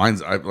 Retracts.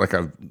 Mine's like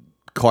I've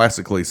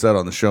classically said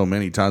on the show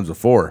many times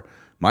before.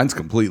 Mine's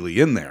completely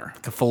in there.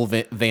 Like a full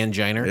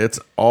vangina. It's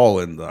all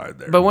inside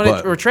there. But when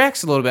it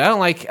retracts a little bit, I don't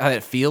like how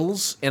it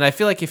feels. And I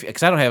feel like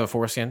because I don't have a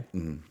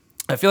foreskin,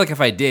 I feel like if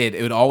I did,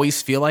 it would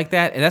always feel like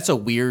that. And that's a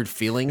weird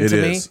feeling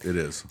to me. It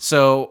is.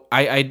 So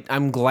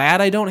I'm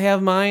glad I don't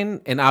have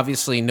mine. And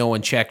obviously no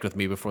one checked with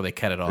me before they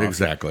cut it off.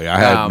 Exactly. I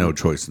had no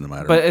choice in the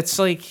matter. But it's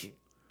like,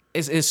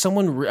 is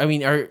someone, I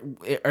mean,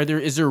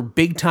 is there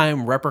big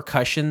time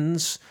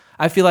repercussions?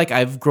 I feel like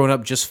I've grown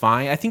up just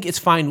fine. I think it's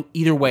fine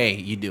either way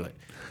you do it.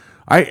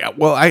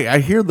 I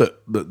hear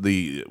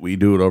that we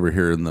do it over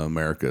here in the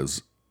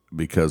Americas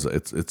because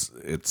it's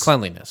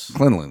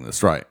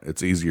cleanliness, right?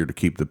 It's easier to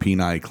keep the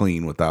peni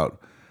clean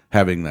without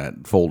having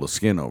that fold of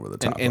skin over the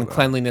top. And of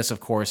cleanliness, of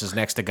course, is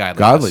next to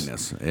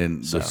godliness.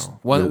 And so,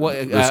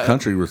 this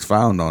country was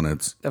found on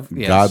its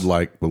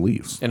godlike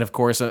beliefs. And of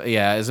course,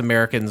 as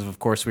Americans, of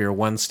course, we are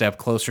one step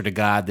closer to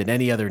God than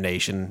any other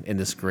nation in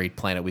this great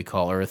planet we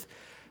call Earth.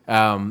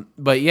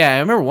 But yeah, I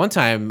remember one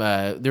time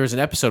there was an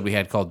episode we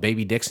had called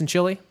Baby Dixon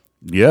Chili.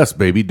 Yes,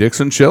 Baby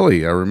Dixon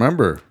chili. I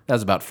remember. That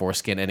was about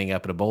foreskin ending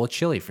up in a bowl of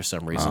chili for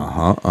some reason.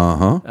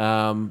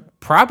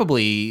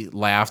 Probably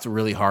laughed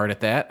really hard at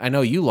that. I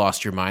know you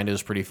lost your mind. It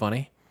was pretty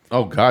funny.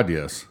 Oh, God,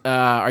 yes.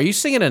 Are you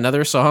singing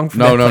another song? From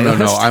No.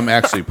 playlist? I'm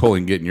actually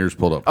getting yours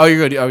pulled up. Oh, you're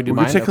going to do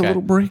mine? We're going to take a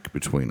little break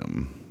between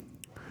them.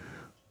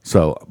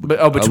 So,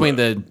 between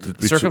the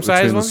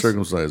circumcised ones? The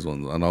circumcised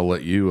ones. And I'll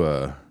let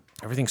you...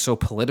 Everything's so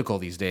political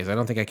these days. I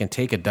don't think I can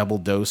take a double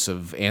dose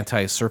of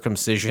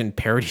anti-circumcision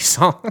parody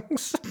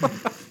songs.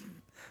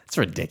 It's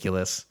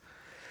ridiculous.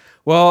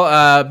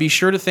 Well, be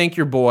sure to thank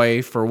your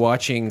boy for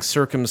watching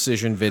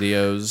circumcision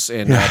videos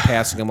and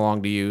passing them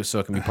along to you so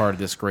it can be part of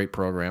this great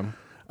program.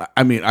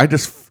 I mean, I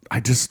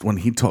just when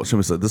he told him,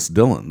 I said, "This is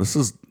Dylan. This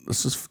is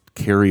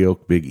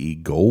karaoke Big E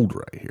gold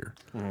right here.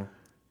 Mm-hmm.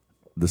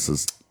 This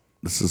is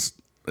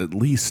at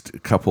least a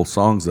couple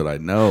songs that I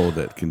know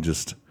that can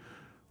just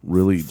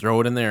really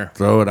Throw it in there.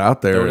 throw it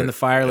out there. Throw it in the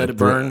fire, let it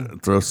burn.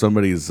 Throw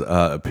somebody's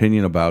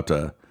opinion about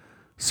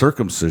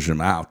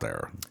circumcision out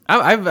there.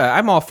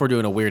 I'm all for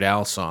doing a Weird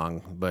Al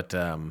song, but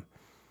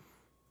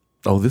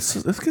Oh,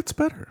 this gets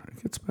better.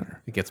 It gets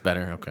better. it gets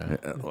better. Okay.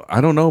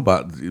 I don't know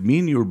about me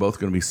and you are both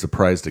going to be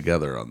surprised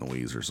together on the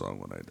Weezer song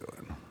when I do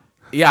it.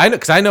 Yeah, I know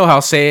because I know how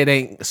 "Say It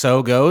Ain't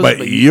So" goes,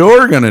 But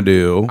you're going to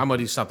do I'm gonna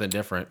do something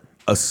different.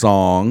 a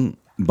song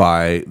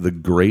by the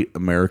great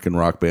American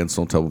rock band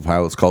Stone Temple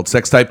Pilots called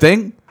 "Sex Type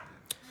Thing."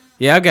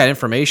 Yeah, I've got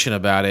information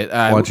about it.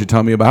 Why don't you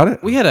tell me about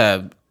it? We had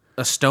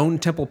a Stone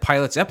Temple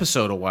Pilots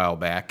episode a while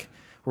back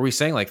where we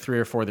sang like 3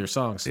 or 4 of their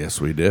sons. Yes,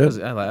 we did.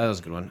 That was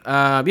a good one.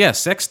 Yeah,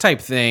 "Sex Type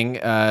Thing"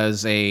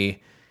 is the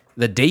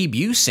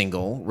debut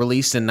single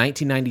released in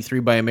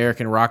 1993 by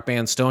American rock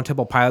band Stone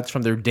Temple Pilots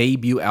from their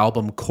debut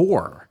album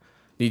Core.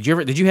 Did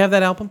you have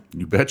that album?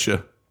 You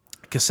betcha.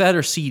 Cassette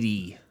or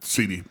CD?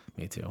 CD.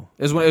 Me too.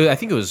 I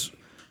think it was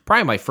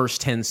probably my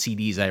first 10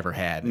 CDs I ever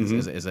had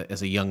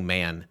as a young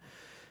man.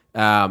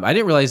 I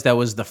didn't realize that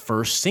was the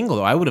first single,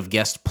 though. I would have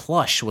guessed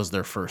Plush was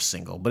their first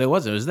single, but it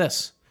wasn't. It was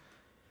this.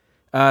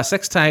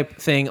 Sex Type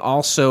Thing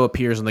also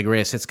appears on the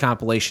Greatest Hits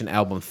compilation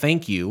album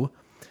Thank You.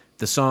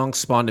 The song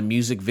spawned a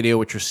music video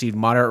which received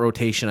moderate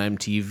rotation on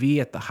MTV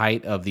at the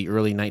height of the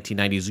early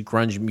 1990s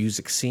grunge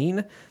music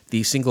scene.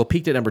 The single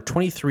peaked at number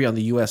 23 on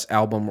the U.S.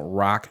 album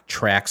Rock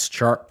Tracks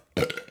chart.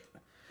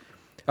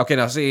 Okay,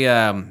 now see,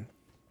 I'm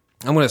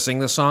going to sing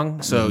this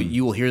song, so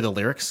you will hear the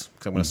lyrics,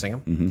 because I'm going to sing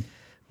them. Mm-hmm.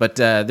 But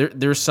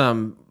there's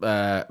some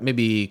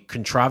maybe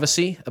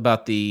controversy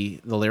about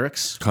the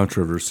lyrics.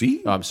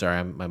 Controversy? Oh, I'm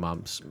sorry. My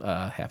mom's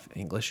half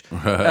English.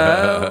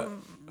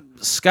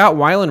 Scott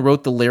Weiland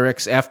wrote the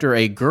lyrics after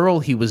a girl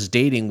he was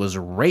dating was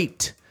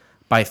raped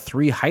by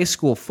 3 high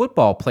school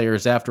football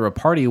players after a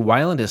party.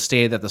 Weiland has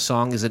stated that the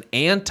song is an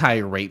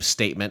anti-rape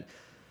statement,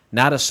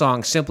 not a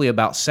song simply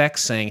about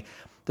sex, saying,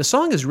 "The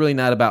song is really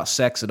not about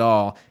sex at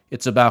all.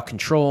 It's about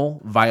control,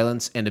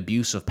 violence, and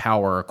abuse of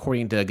power,"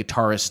 according to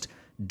guitarist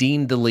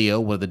Dean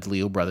DeLeo, one of the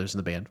DeLeo brothers in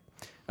the band.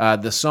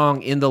 The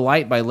song "In the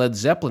Light" by Led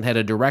Zeppelin had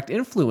a direct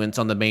influence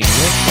on the main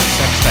riff,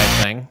 Sex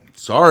Type Thing.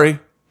 Sorry.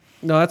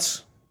 No,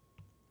 that's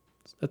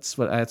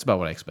about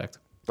what I expect.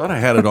 Thought I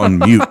had it on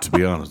mute, to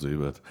be honest with you.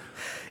 But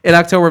In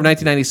October of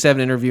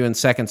 1997, interview in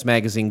Seconds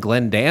magazine,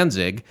 Glenn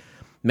Danzig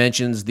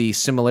mentions the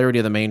similarity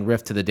of the main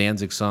riff to the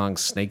Danzig song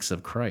 "Snakes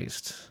of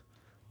Christ."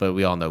 But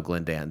we all know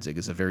Glenn Danzig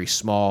is a very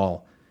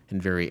small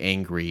and very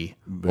angry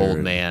old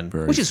man,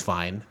 which is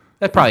fine.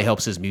 That probably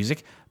helps his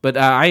music. But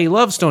I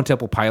love Stone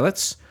Temple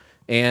Pilots,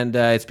 and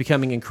it's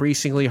becoming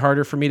increasingly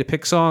harder for me to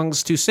pick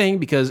songs to sing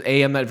because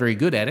A, I'm not very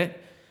good at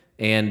it,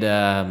 and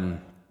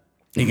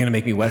you're going to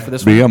make me wet for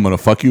this one? B, I'm going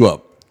to fuck you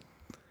up.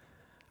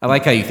 I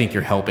like how you think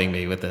you're helping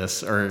me with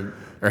this, or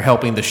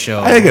helping the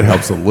show. I think it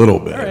helps a little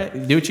bit. All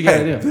right, do what you got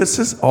to do. This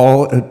is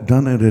all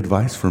done at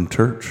advice from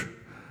Church.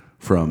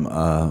 From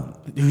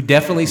Who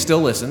definitely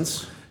still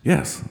listens.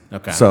 yes.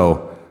 Okay.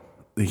 So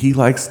he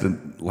likes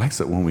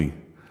it when we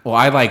Well,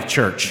 I like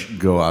church.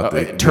 go out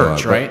there.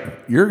 Church, right?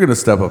 You're going to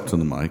step up to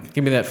the mic.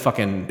 Give me that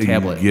fucking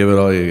tablet. Give it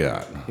all you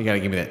got. You got to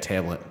give me that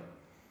tablet.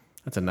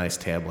 That's a nice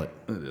tablet.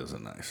 It is a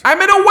nice. I'm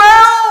in a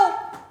well!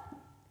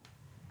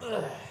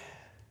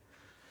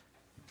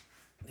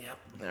 Yep.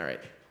 All right.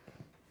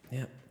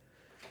 Yep.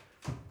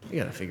 You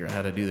got to figure out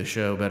how to do the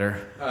show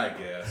better. I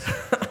guess.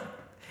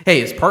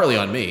 Hey, it's partly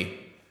on me.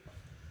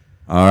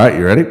 All right,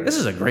 you ready? This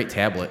is a great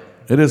tablet.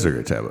 It is a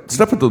great tablet.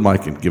 Step up to the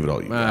mic and give it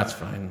all you got. That's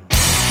fine.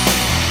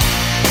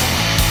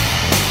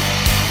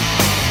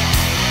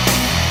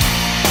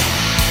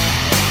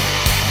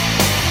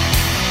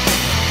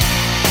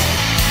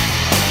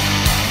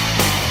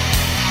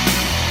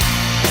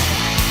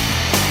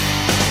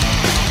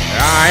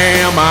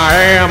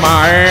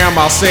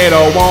 I said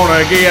I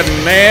wanna get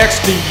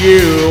next to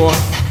you.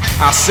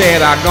 I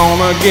said I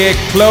gonna get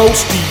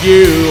close to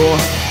you.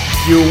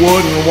 You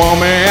wouldn't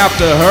want me have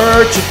to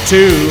hurt you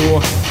too.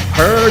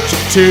 Hurt you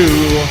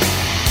too.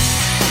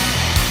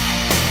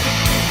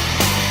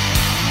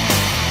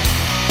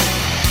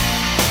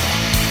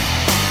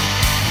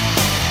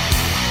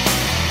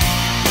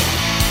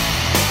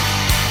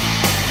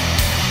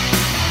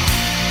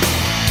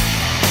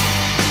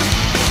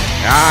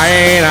 I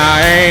ain't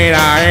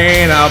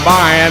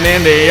buying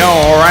into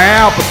your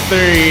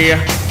apathy.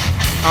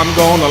 I'm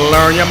gonna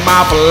learn you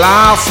my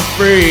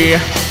philosophy.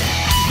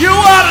 You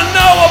ought to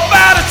know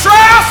about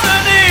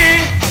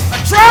atrocity,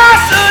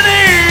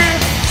 atrocity.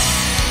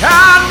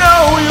 I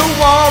know you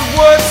want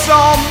what's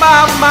on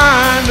my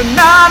mind, and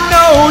I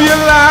know you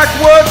like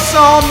what's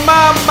on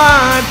my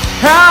mind.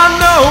 I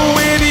know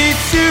it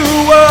eats you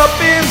up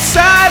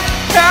inside.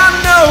 I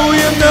know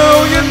you know,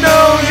 you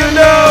know, you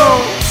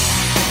know.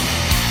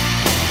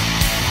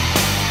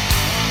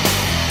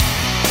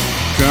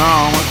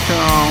 Come,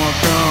 come,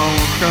 come,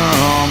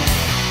 come.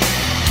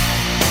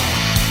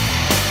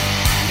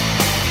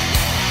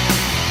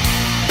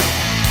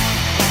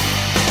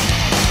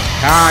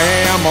 I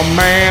am a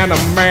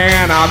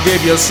man, I'll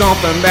give you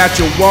something that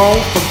you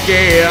won't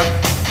forget.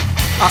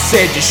 I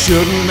said you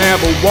shouldn't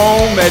ever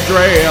want that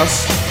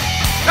dress.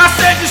 I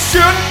said you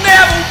should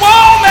never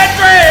worn that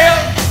dress.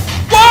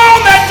 Worn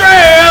that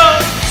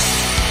dress.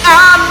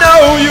 I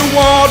know you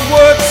want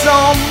what's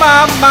on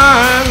my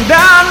mind.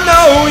 I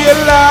know you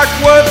like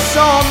what's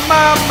on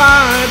my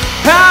mind.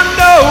 I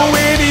know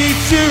it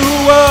eats you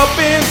up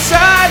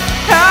inside.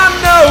 I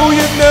know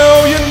you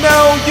know, you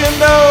know, you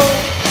know.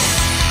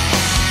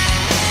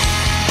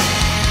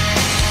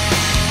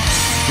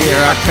 Here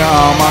I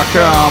come, I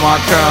come, I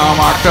come,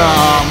 I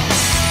come.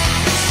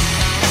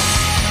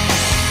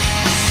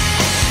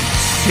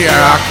 Here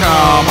I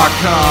come, I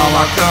come,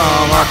 I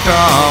come, I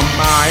come.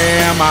 I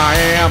am, I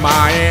am,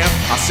 I am.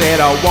 I said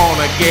I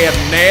wanna get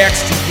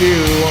next to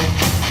you.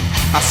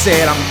 I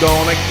said I'm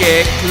gonna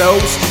get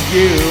close to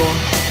you.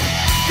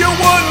 You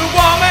wouldn't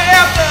want me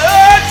after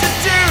hurt you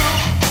too.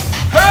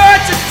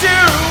 Hurt you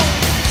too.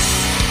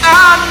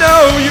 I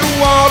know you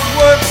want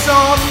what's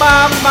on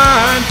my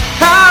mind.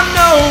 I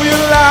know you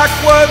like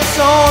what's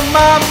on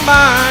my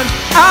mind.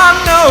 I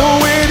know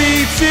it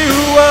eats you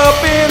up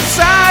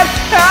inside.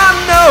 I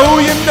know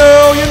you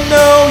know, you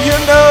know, you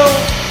know.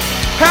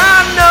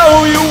 I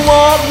know you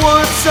want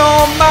what's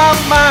on my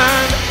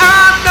mind.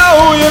 I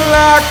know you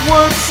like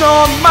what's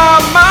on my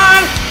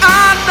mind.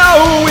 I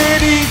know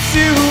it eats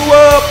you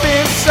up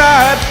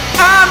inside.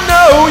 I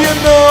know you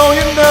know,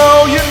 you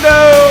know, you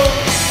know.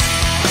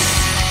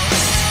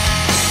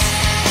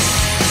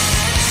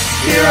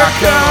 Here I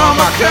come,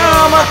 I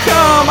come, I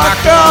come, I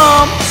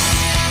come.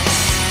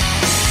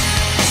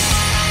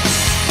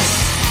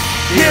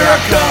 Here I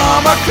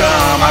come, I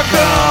come, I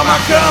come, I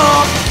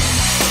come.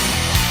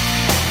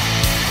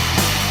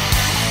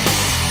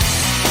 Here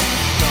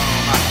I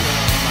come, I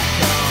come,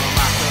 I come,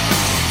 I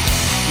come.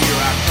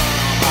 Here I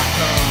come, I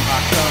come,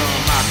 I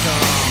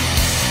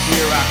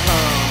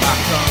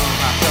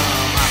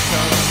come, I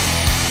come.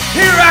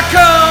 Here I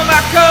come,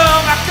 I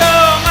come, I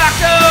come, I come. Here I come, I come, I come, I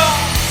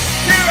come.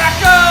 Here I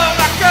come,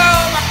 I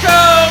come, I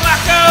come,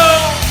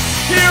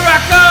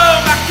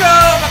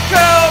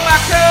 I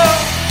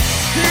come.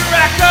 Here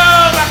I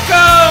come, I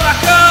come, I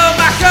come,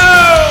 I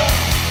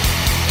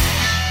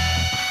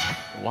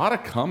come. A lot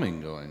of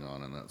coming going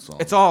on in that song.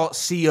 It's all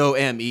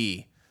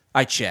COME.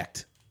 I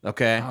checked.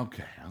 Okay.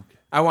 okay.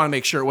 I want to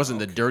make sure it wasn't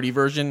the dirty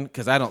version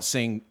because I don't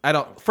sing.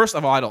 First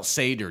of all, I don't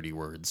say dirty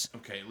words.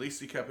 Okay, at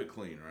least you kept it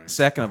clean, right?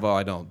 Second of all,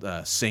 I don't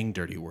sing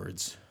dirty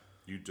words.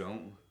 You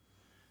don't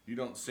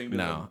sing to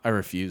No, them. I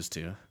refuse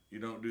to. You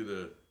don't do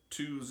the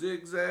two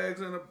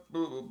zigzags and a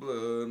blah blah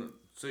blah and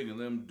singing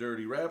them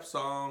dirty rap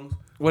songs.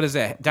 What is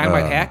that?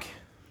 Dynamite Hack?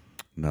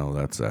 No,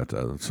 that's that.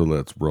 So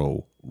let's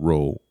roll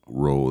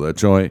that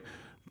joint.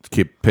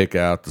 Pick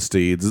out the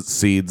seeds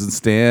and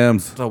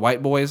stems. The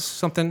White Boys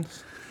something?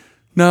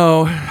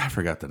 No, I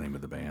forgot the name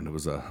of the band. It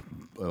was a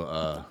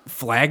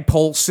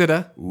Flagpole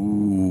Sitta?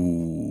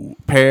 ooh,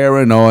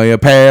 paranoia.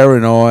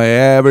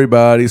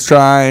 Everybody's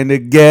trying to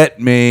get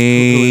Who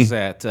me. is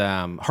that?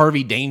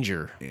 Harvey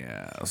Danger.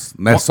 Yes,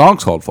 and that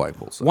song's called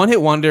Flagpole. One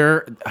hit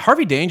wonder.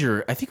 Harvey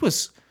Danger, I think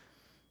was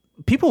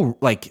people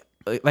like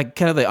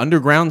kind of the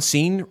underground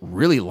scene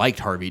really liked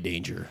Harvey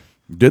Danger.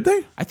 Did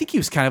they? I think he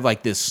was kind of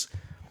like this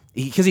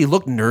because he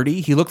looked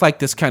nerdy. He looked like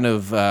this kind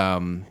of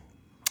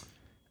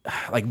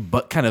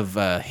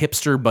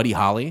hipster Buddy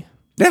Holly.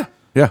 Yeah.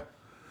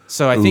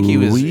 So I think he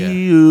was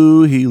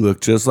He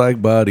looked just like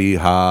Buddy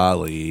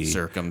Holly.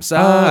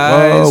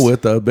 circumcised.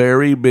 with a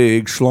very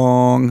big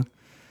schlong.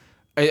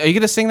 Are you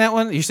gonna sing that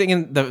one? You're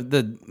singing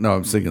the No,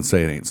 I'm singing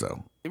 "Say It Ain't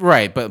So."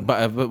 right, but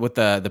with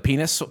the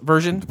penis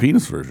version.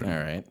 Penis version. All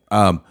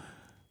right.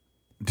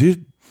 Do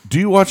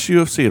you watch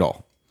UFC at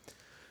all?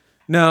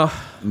 No,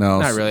 No,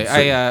 not really.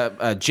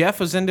 Jeff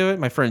was into it.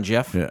 My friend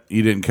Jeff. Yeah,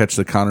 you didn't catch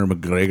the Conor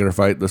McGregor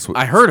fight this week.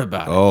 I heard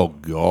about it. Oh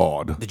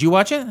God! Did you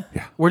watch it?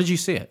 Yeah. Where did you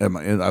see it? I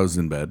was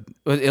in bed.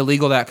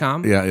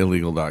 Illegal.com? Yeah,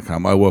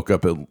 illegal.com. I woke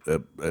up at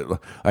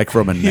like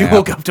from a You nap.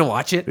 woke up to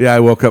watch it? Yeah,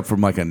 I woke up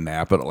from like a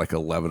nap at like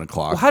 11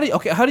 o'clock. Well,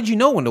 how did you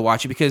know when to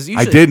watch it? Because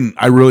usually I didn't.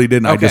 I really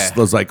didn't. I Okay. just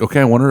was like,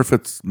 okay, I wonder if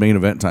it's main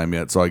event time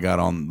yet. So I got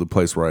on the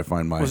place where I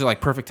find my was it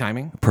like perfect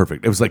timing?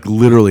 perfect. It was like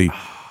literally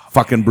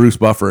fucking Bruce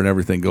Buffer and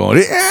everything going,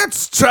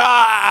 it's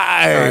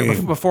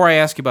time. Before I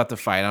ask you about the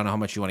fight, I don't know how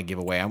much you want to give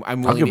away.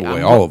 I'm willing give to,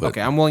 away I'm, all of it.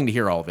 Okay, I'm willing to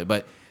hear all of it,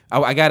 but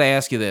I got to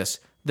ask you this: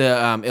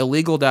 the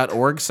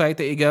illegal.org site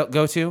that you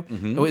go to,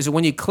 Mm-hmm. is it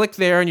when you click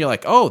there and you're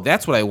like, oh,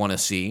 that's what I want to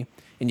see,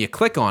 and you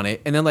click on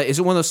it, and then like, is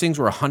it one of those things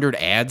where 100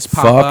 ads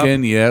pop up?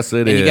 Fucking yes, it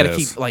and is. you got to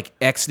keep like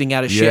exiting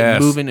out of shit, Yes,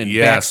 and moving and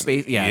yes,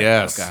 backspace. Yeah,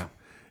 yes. Okay.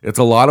 It's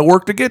a lot of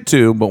work to get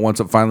to, but once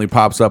it finally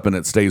pops up and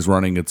it stays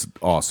running, it's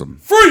awesome.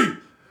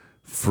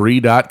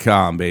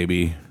 Free.com,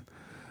 baby.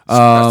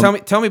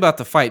 Tell me about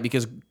the fight,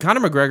 because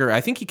Conor McGregor, I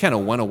think he kind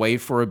of went away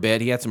for a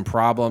bit. He had some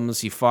problems.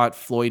 He fought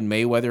Floyd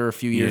Mayweather a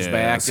few years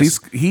back.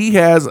 He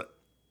has.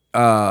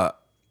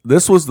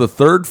 This was the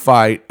third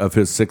fight of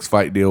his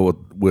 6-fight deal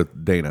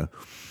with Dana,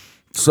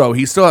 so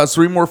he still has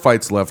 3 more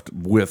fights left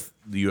with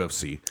the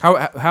UFC.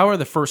 How are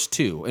the first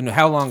 2, and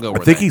how long ago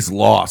were I think they? he's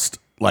lost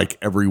like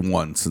every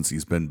one since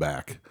he's been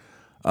back.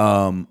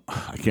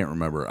 I can't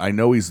remember. I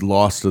know he's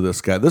lost to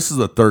this guy. This is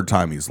the 3rd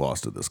time he's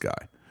lost to this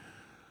guy.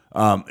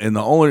 And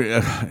the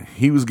only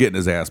he was getting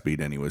his ass beat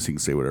anyways. He can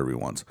say whatever he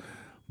wants.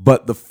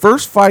 But the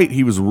first fight,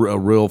 he was a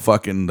real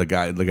fucking the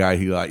guy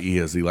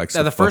he likes.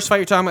 Now, the first fight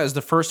you're talking about is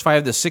the first fight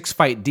of the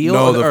 6-fight deal.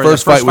 No, or the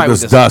first fight with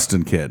this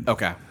Dustin kid.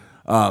 Okay.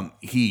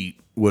 He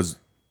was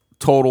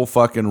total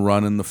fucking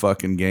running the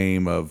fucking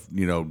game of,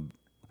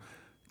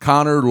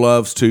 Conor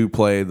loves to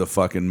play the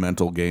fucking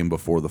mental game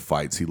before the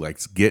fights. He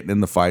likes getting in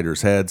the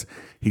fighters' heads.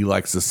 He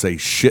likes to say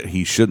shit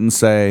he shouldn't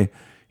say.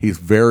 He's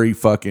very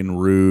fucking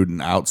rude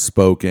and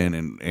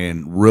outspoken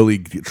and really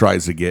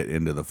tries to get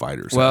into the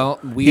fighters' Well,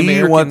 head. we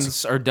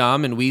Americans are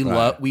dumb and we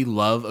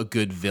love a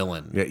good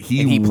villain. Yeah, and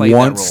he played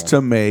wants that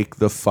role. to make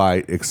the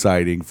fight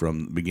exciting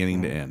from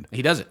beginning to end.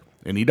 He does it.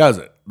 And he does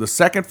it. The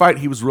second fight,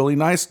 he was really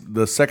nice.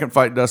 The second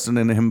fight Dustin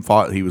and him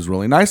fought, he was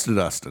really nice to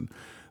Dustin.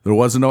 There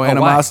wasn't no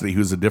animosity. He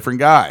was a different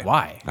guy.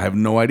 Why? I have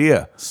no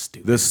idea.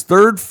 Stupid. This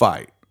third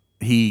fight,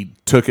 he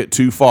took it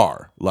too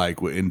far,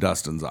 like in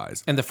Dustin's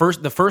eyes. And the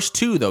first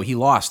two, though, he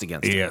lost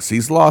against him. Yes,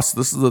 he's lost.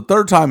 This is the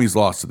third time he's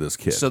lost to this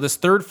kid. So this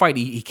third fight,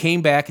 he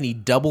came back and he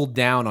doubled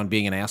down on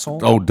being an asshole?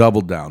 Oh,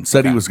 doubled down.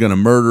 Said he was going to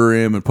murder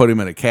him and put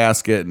him in a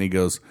casket. And he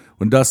goes,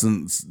 when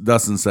Dustin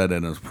said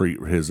in his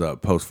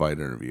post fight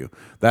interview,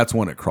 that's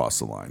when it crossed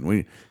the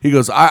line. He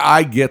goes,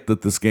 I get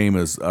that this game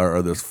is,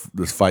 or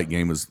this fight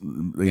game is,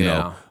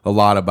 know, a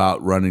lot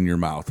about running your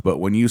mouth. But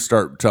when you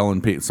start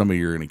telling somebody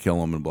you're going to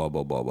kill them and blah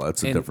blah blah blah,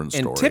 it's a different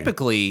story. And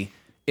typically,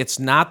 it's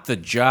not the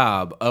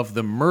job of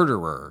the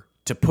murderer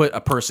to put a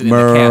person in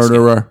the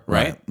casket,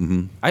 right?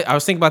 Mm-hmm. I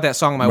was thinking about that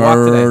song on my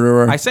walk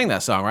today. I sang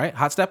that song, right?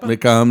 Hot Stepper?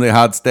 Become the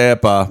hot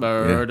stepper.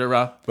 Murderer.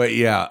 Yeah. But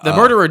yeah. The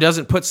murderer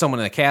doesn't put someone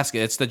in a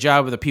casket. It's the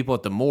job of the people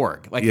at the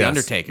morgue, like the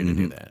Undertaker, to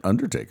do that.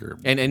 Undertaker.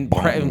 And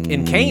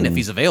Kane, if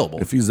he's available.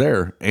 If he's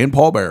there. And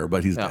Paul Bearer,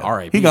 but he's dead.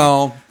 R.I.P. He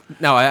gone.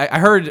 No, I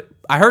heard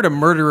a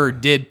murderer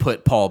did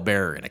put Paul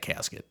Bearer in a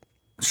casket.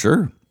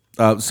 Sure.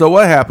 So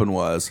what happened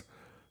was,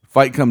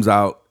 fight comes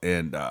out,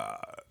 and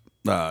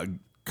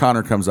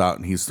Conor comes out,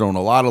 and he's throwing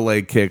a lot of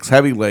leg kicks,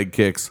 heavy leg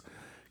kicks,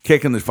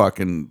 kicking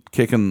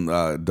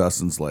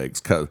Dustin's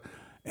legs.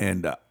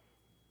 And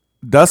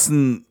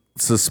Dustin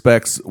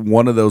suspects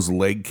one of those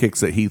leg kicks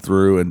that he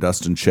threw and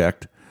Dustin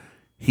checked.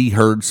 He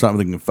heard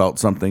something and felt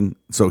something.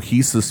 So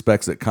he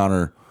suspects that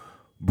Conor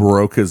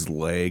broke his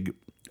leg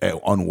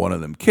on one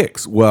of them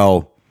kicks.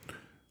 Well,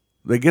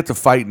 they get to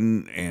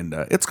fighting, and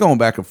it's going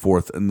back and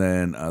forth. And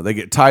then they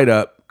get tied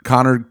up.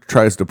 Conor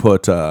tries to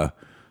put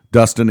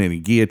Dustin in a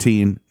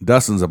guillotine.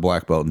 Dustin's a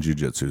black belt in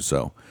jiu-jitsu,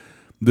 so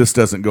this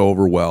doesn't go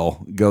over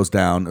well. It goes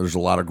down. There's a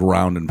lot of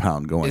ground and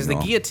pound going on. Is the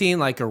guillotine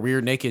like a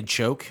rear naked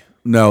choke?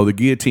 No, the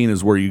guillotine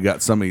is where you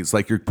got somebody. It's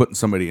like you're putting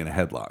somebody in a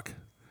headlock,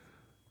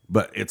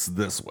 but it's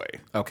this way.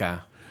 Okay.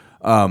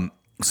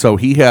 So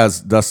he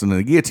has Dustin in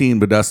a guillotine,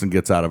 but Dustin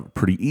gets out of it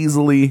pretty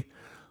easily.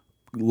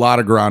 A lot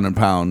of ground and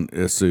pound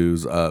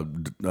ensues.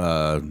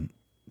 Conor's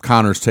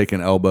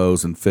taking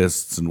elbows and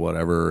fists and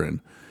whatever, and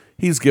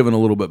he's giving a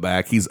little bit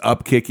back. He's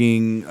up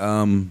kicking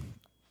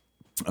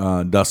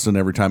Dustin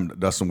every time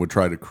Dustin would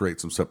try to create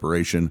some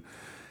separation.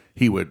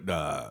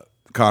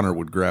 Conor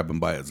would grab him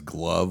by his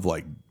glove,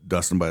 like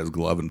Dustin by his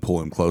glove, and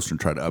pull him closer and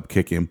try to up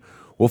kick him.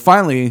 Well,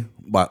 finally,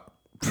 about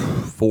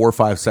 4 or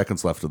 5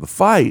 seconds left of the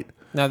fight.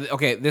 Now,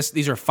 okay,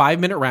 these are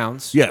 5-minute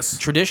rounds. Yes.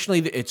 Traditionally,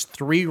 it's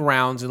 3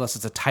 rounds unless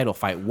it's a title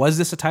fight. Was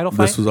this a title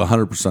fight? This was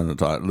 100% a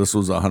title. This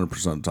was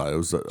 100% a title. It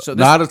was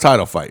not a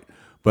title fight,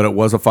 but it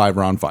was a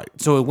 5-round fight.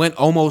 So it went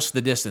almost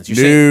the distance.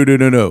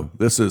 No.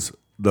 This is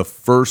the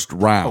first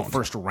round. Oh,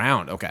 first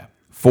round. Okay.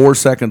 4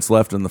 seconds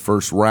left in the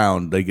first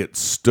round. They get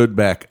stood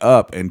back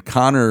up, and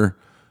Conor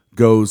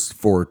goes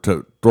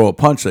to throw a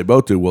punch. They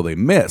both do. Well, they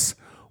miss.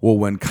 Well,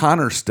 when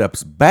Conor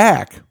steps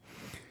back,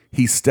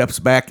 he steps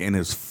back and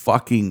his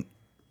fucking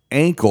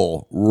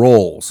ankle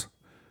rolls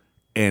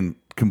and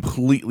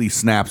completely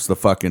snaps the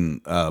fucking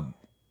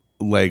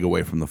leg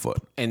away from the foot.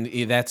 And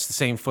that's the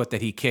same foot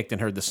that he kicked and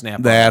heard the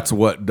snap. That's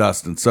what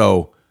Dustin.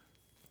 So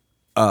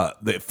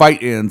the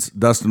fight ends.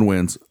 Dustin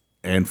wins,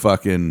 and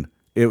fucking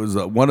it was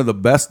one of the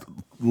best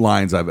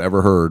lines I've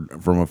ever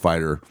heard from a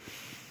fighter.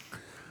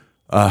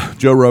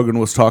 Joe Rogan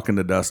was talking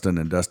to Dustin,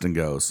 and Dustin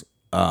goes,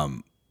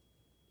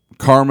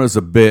 Karma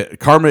isn't a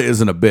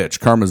bitch.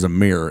 Karma's a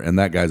mirror, and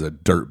that guy's a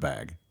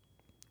dirtbag.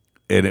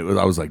 And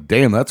I was like,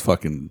 damn, that's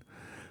fucking.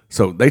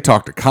 So they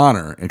talked to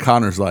Conor, and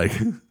Conor's like,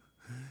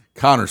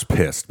 Conor's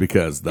pissed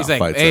because the He's like,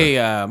 fight's hey,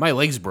 my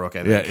leg's broke.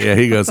 I think. Yeah.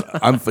 He goes,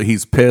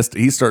 he's pissed.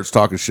 He starts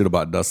talking shit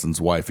about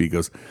Dustin's wife. He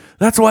goes,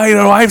 that's why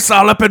your wife's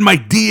all up in my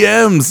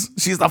DMs.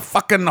 She's a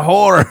fucking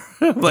whore.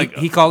 Like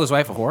he called his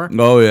wife a whore.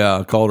 Oh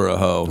yeah, called her a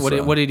hoe.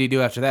 What did he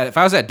do after that? If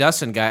I was that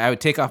Dustin guy, I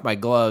would take off my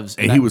gloves.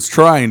 And he was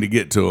trying to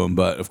get to him,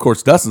 but of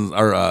course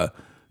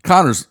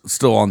Conor's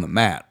still on the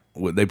mat.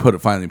 They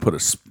finally put a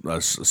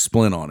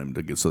splint on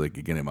him so they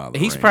could get him out of the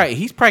ring.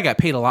 He's probably got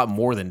paid a lot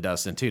more than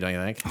Dustin too, don't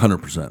you think?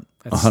 100%.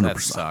 100%. That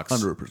sucks.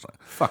 100%.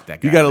 Fuck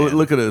that guy. You got to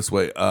look at it this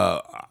way.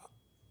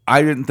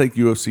 I didn't think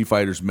UFC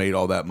fighters made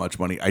all that much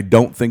money. I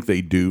don't think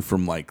they do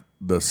from like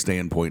the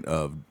standpoint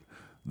of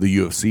the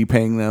UFC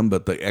paying them,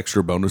 but the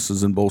extra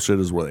bonuses and bullshit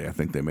is where I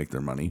think they make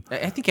their money.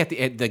 I think at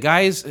the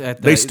guys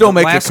at They still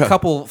make the last cut.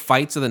 couple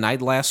fights of the night,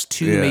 the last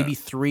two, Yeah. maybe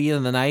three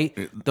of the night,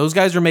 those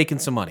guys are making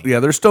some money. Yeah,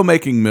 they're still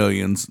making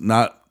millions,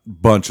 not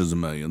bunches of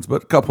millions,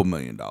 but a couple $1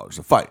 million a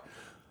fight.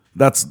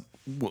 That's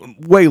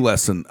way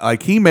less than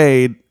like he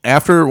made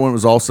after when it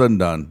was all said and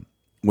done.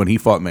 When he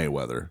fought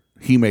Mayweather,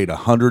 he made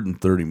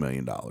 $130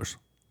 million.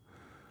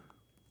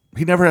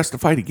 He never has to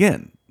fight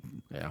again.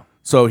 Yeah.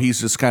 So he's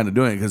just kind of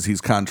doing it because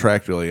he's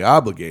contractually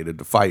obligated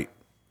to fight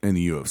in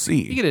the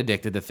UFC. You get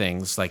addicted to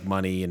things like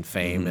money and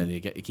fame, Mm-hmm. and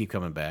you keep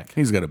coming back.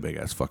 He's got a big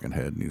ass fucking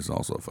head, and he's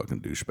also a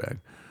fucking douchebag.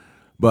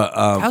 But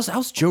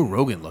How's Joe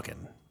Rogan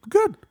looking?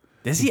 good.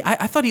 Is he?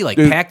 I thought he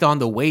Dude. packed on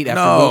the weight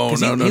after No,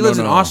 because no, he lives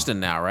in no.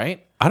 Austin now,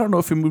 right? I don't know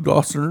if he moved to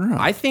Austin or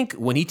not. I think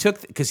when he took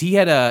because he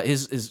had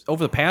his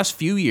over the past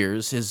few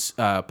years his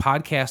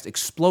podcast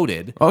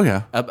exploded. Oh,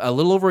 yeah. a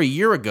little over a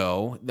year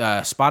ago,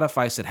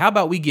 Spotify said, "How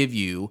about we give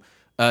you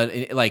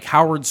like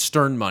Howard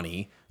Stern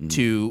money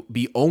to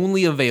be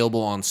only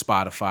available on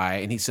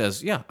Spotify?" And he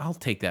says, "Yeah, I'll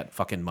take that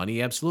fucking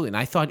money, absolutely." And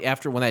I thought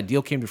after when that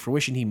deal came to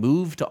fruition, he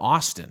moved to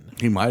Austin.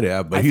 He might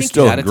have, but I he's think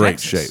still out in of great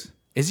Texas. shape.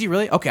 Is he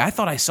really? Okay, I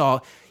thought I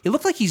saw. It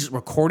looked like he's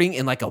recording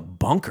in like a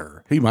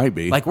bunker. He might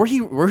be. Like where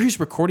he's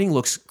recording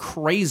looks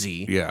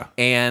crazy. Yeah.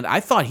 And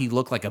I thought he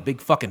looked like a big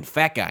fucking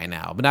fat guy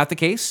now, but not the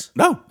case.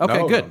 No. Okay,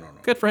 No, good. no, no, no.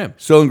 Good for him.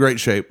 Still in great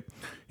shape.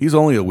 He's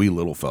only a wee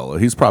little fella.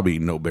 He's probably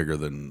no bigger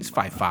than. He's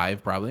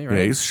 5'5", probably, right?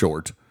 Yeah, he's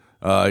short.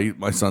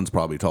 My son's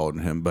probably taller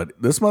than him, but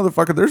this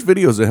motherfucker. There's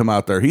videos of him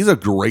out there. He's a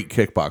great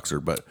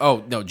kickboxer, but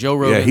Oh no, Joe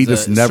Rogan's yeah, he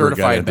just a never got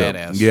certified into.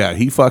 badass. Yeah,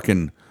 he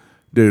fucking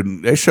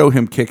dude. They show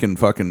him kicking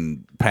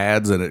fucking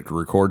pads and it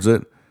records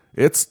it.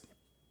 It's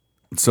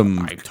some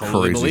I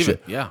totally crazy believe shit.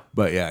 it. Yeah.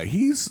 But yeah,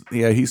 he's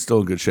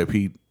still in good shape.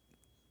 He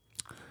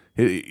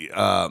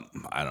I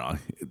don't know,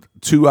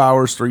 2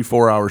 hours,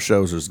 3-4 hour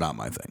shows is not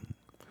my thing.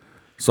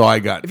 So I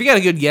got If you got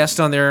a good guest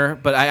on there,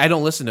 but I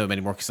don't listen to him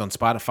anymore because on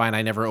Spotify, and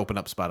I never open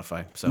up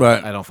Spotify, so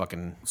Right. I don't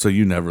fucking so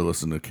you never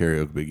listen to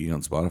Karaoke Big E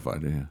on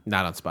Spotify, do you?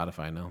 not on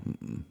Spotify. No,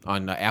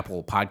 on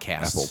Apple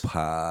Podcasts. Apple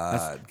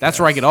Pod. That's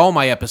where I get all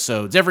my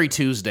episodes every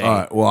Tuesday. All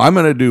right. Well, I'm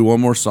gonna do one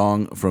more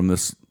song from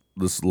this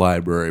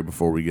library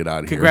before we get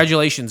out of here.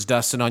 Congratulations,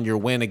 Dustin, on your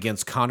win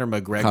against Conor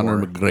McGregor.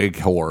 Conor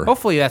McGregor.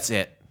 Hopefully that's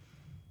it.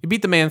 You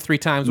beat the man 3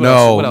 times. What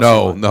else you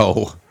No.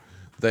 want?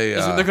 They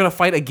They're going to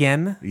fight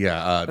again?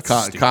 yeah.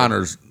 stupid.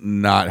 Connor's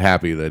not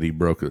happy that he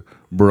broke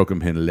him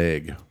his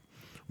leg,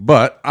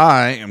 but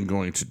I am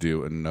going to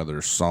do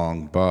another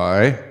song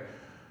by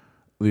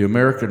the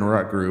American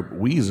rock group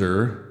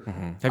Weezer.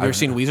 Have you ever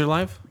seen Weezer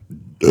live?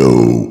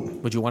 No.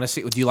 Would you want to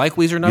see? Do you like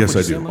Weezer enough? Yes, Would I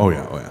you see do. them Oh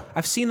live? yeah.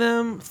 I've seen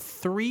them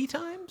 3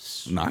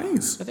 times.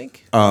 Nice. I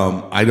think.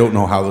 I don't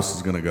know how this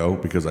is going to go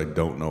because I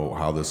don't know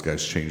how this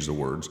guy's changed the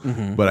words,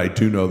 but I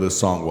do know this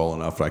song well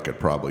enough I could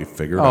probably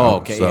figure it out. Oh,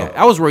 okay. So, Yeah.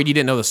 I was worried you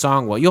didn't know the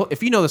song well.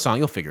 If you know the song,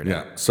 you'll figure it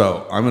out. yeah.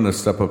 So I'm going to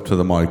step up to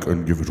the mic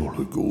and give it all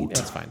I got.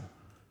 That's fine.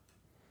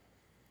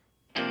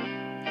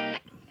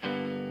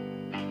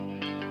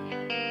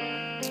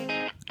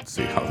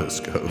 See how this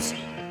goes.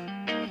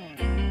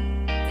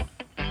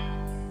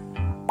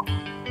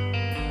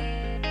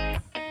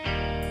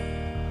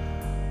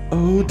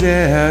 Oh,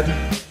 Dad.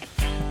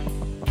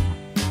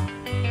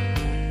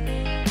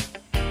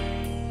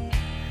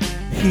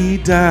 He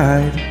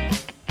died.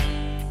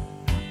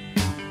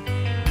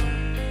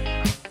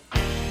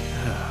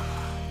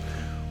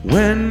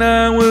 When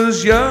I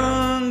was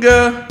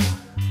younger,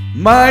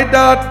 my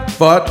dad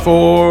fought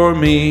for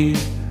me,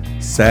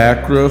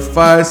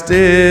 sacrificed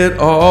it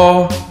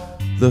all,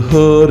 the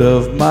hood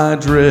of my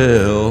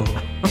drill.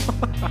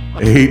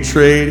 A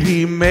trade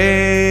he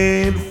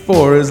made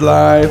for his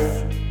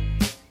life.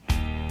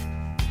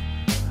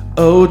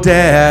 Oh,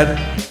 Dad.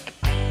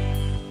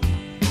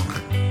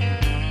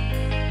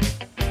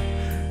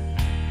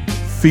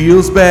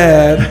 Feels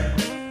bad.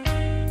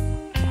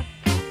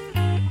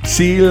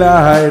 She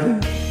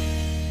lied.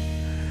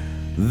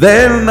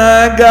 Then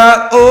I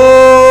got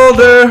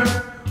older,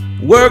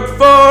 worked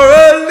for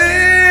a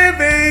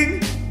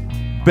living,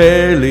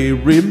 barely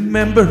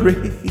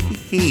remembering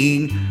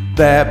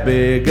that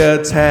big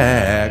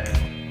attack.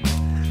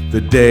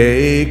 The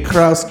day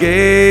Cross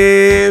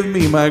gave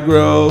me my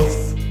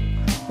growth.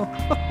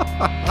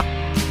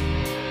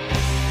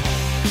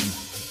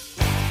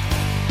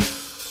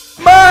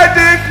 My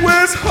dick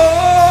was whole.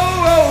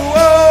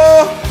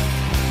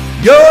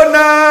 Your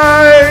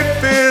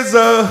knife is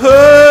a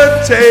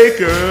hood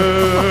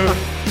taker.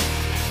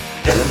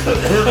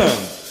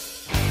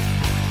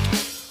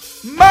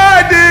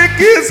 My dick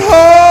is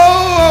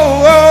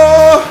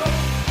whole.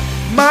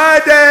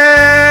 My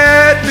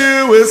dad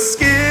knew a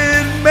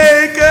skin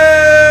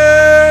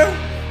maker.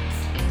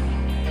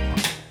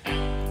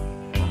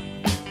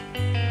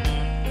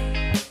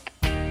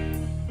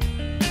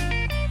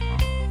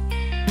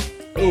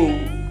 Oh,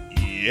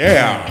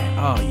 yeah.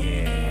 Oh,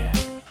 yeah.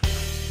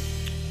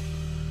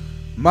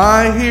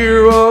 My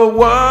hero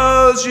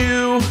was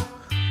you.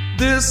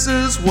 This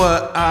is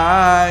what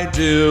I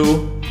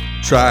do.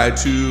 Try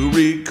to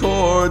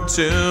record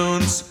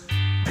tunes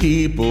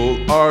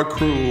people are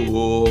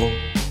cruel.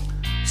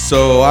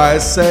 So I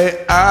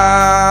say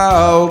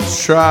I'll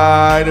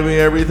try to be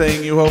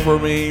everything you hope for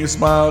me. You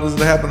smile, does it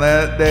happen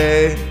that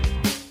day?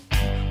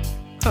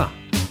 Huh.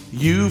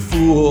 You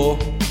fool.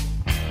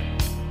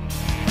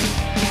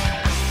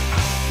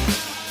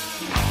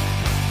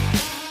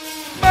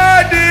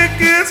 My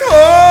dick is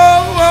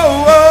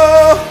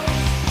whole.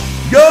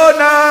 Your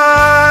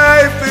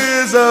knife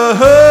is a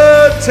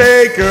hood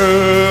taker.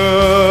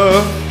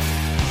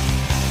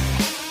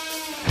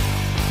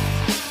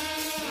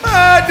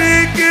 My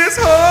dick is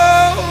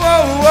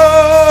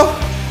whole.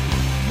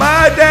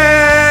 My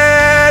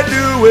dad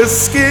knew a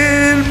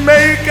skin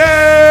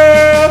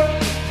maker.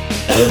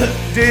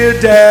 Dear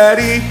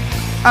Daddy,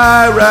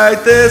 I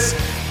write this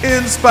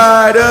in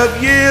spite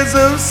of years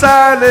of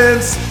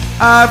silence.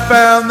 I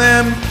found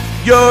them,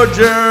 your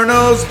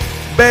journals,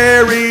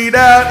 buried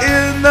out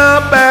in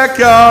the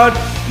backyard.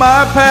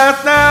 My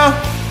path now,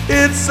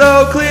 it's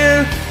so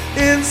clear.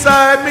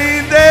 Inside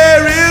me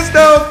there is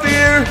no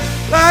fear.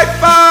 Like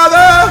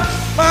father,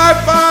 my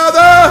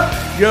father,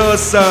 your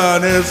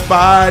son is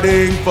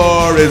fighting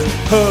for his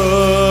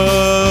hood.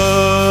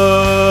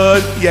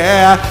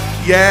 Yeah,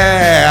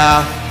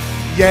 yeah,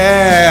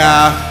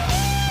 yeah.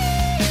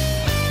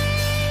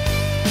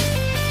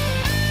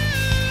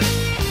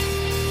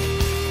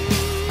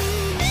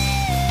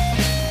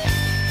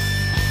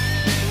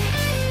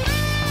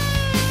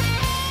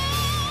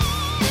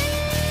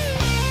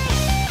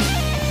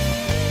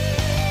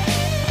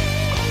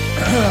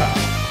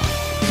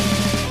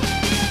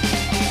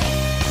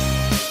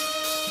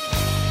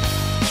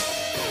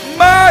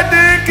 My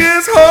dick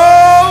is whole.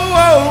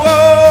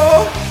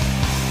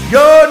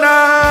 Your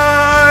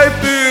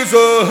knife is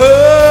a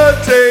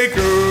hood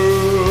taker.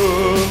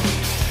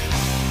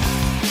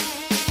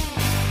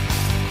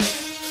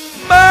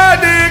 My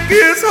dick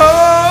is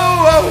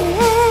whole.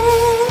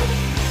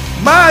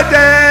 My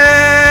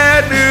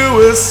dad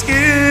knew a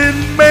skin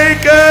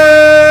maker.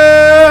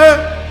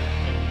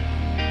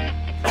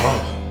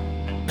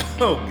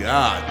 Oh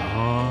God.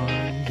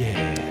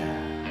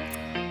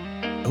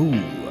 Yeah.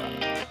 Ooh.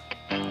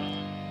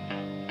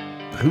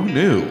 Who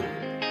knew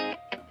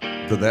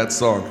that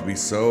song could be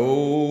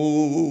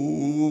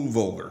so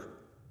vulgar?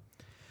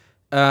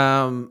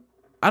 I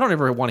don't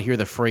ever want to hear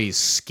the phrase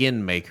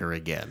 "skin maker"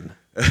 again.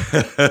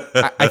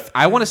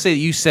 I want to say that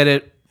you said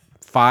it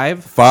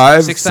five,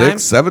 six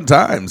times? 7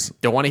 times.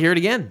 Don't want to hear it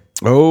again.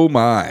 Oh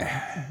my.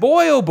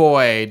 Boy, oh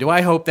boy, do I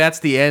hope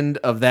that's the end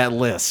of that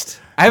list.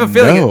 I have a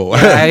feeling. No.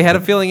 I had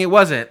a feeling it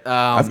wasn't.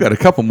 I've got a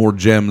couple more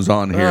gems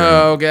on here.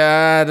 Oh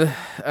God.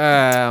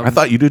 I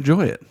thought you'd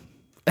enjoy it.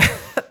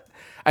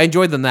 I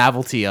enjoyed the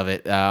novelty of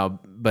it,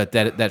 but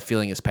that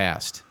feeling is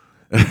past.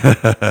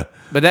 But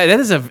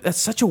that's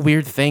such a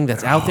weird thing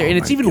that's out there, and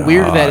it's even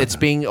weirder that it's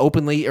being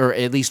openly, or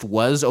at least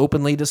was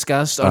openly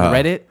discussed on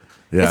Reddit.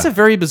 Yeah. It's a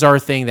very bizarre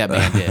thing that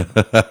man did.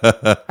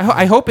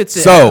 I hope it's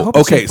I So hope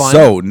it's okay, fun.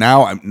 so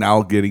now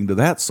I'm getting to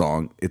that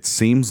song. It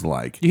seems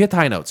like You hit the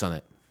high notes on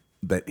it.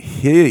 that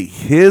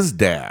his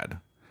dad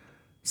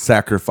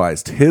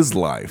sacrificed his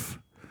life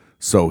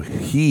so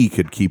he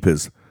could keep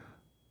his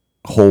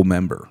whole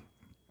member.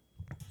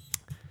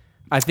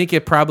 I think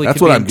it probably That's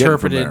could be what I'm getting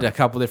from interpreted there. a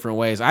couple different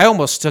ways. I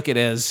almost took it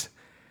as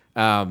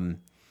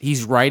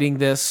he's writing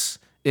this.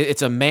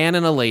 It's a man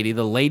and a lady.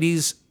 The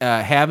lady's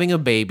having a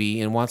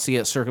baby and wants to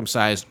get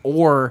circumcised,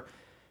 or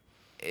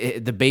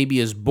the baby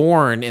is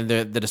born and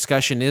the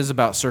discussion is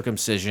about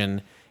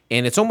circumcision.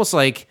 And it's almost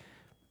like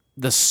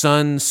the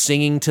son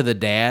singing to the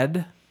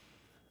dad,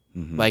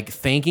 like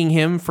thanking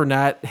him for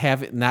not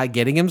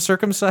getting him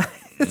circumcised.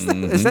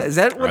 Is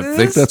that what it is? I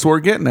think that's what we're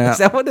getting at. Is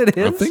that what it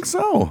is? I think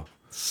so.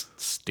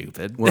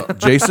 Stupid. Well,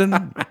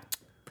 Jason,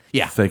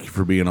 yeah. thank you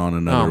for being on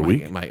another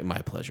week.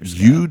 My pleasure. Scott.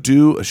 You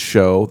do a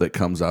show that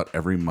comes out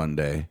every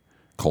Monday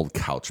called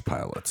Couch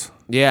Pilots,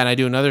 Yeah, and I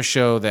do another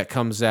show that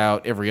comes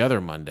out every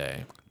other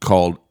Monday.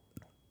 called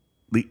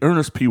the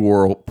Ernest P.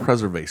 Worrell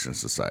Preservation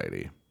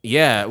Society.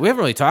 Yeah, we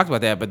haven't really talked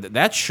about that, but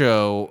that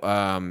show,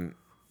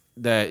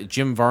 that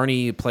Jim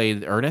Varney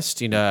played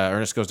Ernest.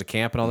 Ernest Goes to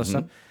Camp and all this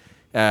stuff.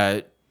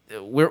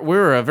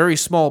 We're a very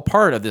small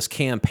part of this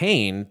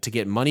campaign to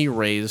get money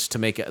raised to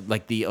make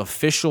like the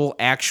official,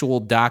 actual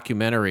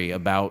documentary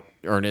about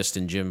Ernest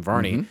and Jim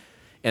Varney,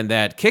 and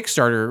that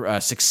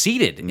Kickstarter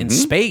succeeded in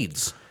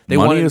spades.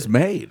 Money is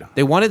made.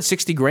 They wanted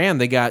 $60,000.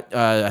 They got,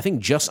 I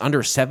think, just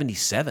under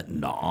 77.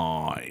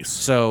 Nice.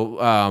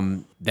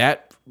 So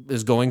that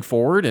is going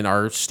forward, and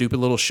our stupid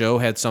little show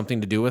had something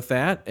to do with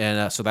that,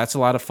 and so that's a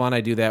lot of fun. I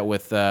do that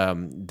with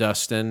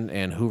Dustin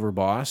and Hoover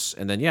Boss,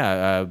 and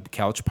then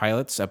Couch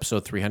Pilots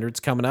episode 300 is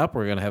coming up.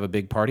 We're gonna have a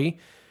big party,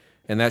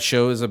 and that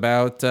show is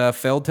about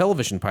failed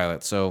television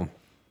pilots. So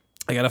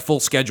I got a full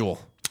schedule.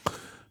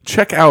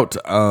 Check out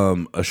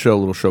a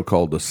little show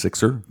called The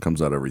Sixer.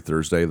 Comes out every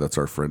Thursday. That's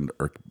our friend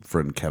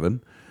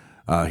Kevin.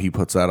 He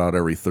puts that out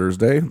every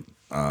Thursday.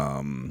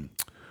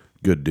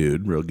 Good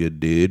dude, real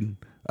good dude.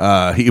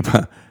 He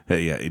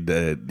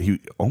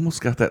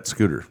almost got that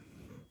scooter.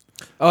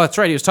 Oh, that's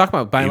right. He was talking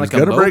about buying like a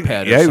gonna moped.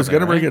 he was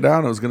going to bring right? it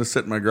down. It was going to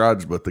sit in my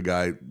garage, but the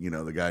guy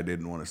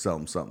didn't want to sell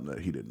him something that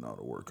he didn't know how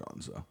to work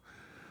on. So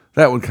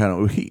that one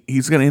kind of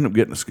he's going to end up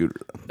getting a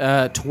scooter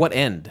though. To what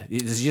end?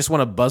 Does he just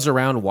want to buzz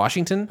around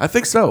Washington? I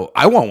think so.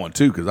 I want one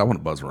too because I want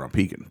to buzz around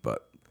Pekin,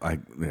 but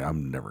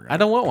I'm never going. I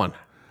don't want one.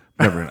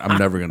 I'm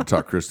never going to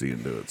talk Christy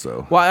into it.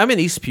 So Well, I'm in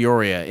East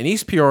Peoria. In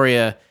East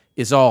Peoria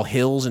is all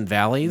hills and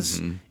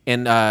valleys,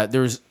 and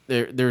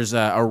there's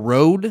a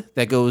road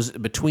that goes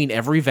between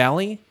every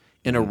valley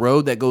and a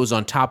road that goes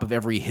on top of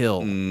every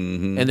hill.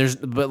 And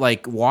but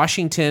like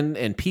Washington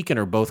and Pekin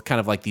are both kind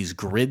of like these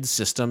grid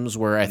systems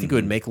where I think it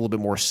would make a little bit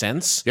more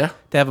sense. Yeah.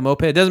 To have a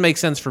moped. It doesn't make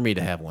sense for me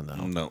to have one though.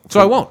 No. So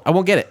I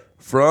won't get it.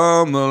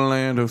 From the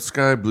land of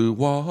sky blue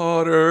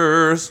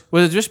waters.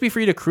 Would it just be for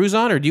you to cruise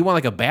on, or do you want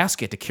like a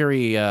basket to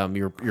carry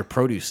your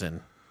produce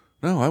in?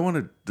 No, I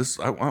want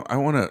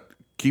to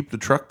keep the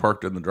truck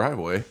parked in the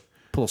driveway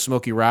Pull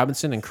Smokey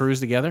Robinson and cruise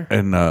together?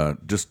 and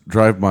just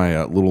drive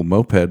my little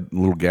moped,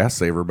 little gas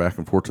saver back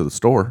and forth to the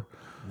store.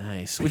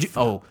 Nice. You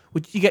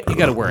got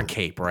to wear a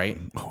cape, right?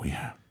 Oh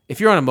yeah. If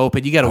you're on a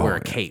moped, you got to wear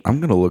a cape.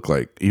 I'm gonna look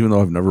like, even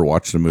though I've never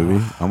watched the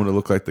movie, I'm gonna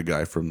look like the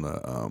guy from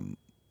the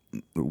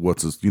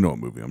what's his? You know what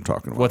movie I'm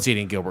talking about? What's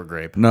Eating Gilbert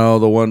Grape? No,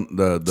 the one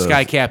the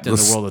Sky Captain,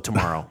 The World of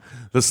Tomorrow.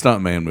 the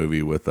Stuntman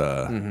movie with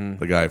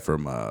the guy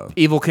from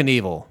Evil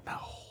Knievel. No.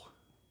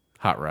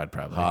 Hot Rod,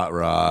 probably. Hot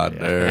Rod.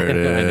 There it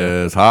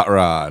is. Hot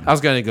Rod. I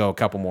was going to go a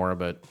couple more,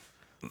 but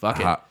fuck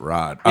it. Hot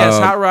Rod. Yes,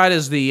 Hot Rod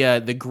is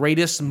the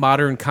greatest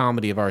modern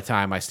comedy of our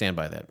time. I stand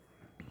by that.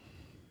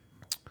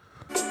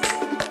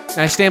 And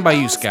I stand by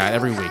you, Scott,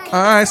 every week.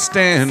 I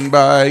stand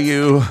by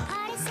you.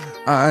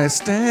 I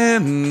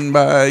stand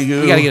by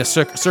you. You got to get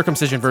a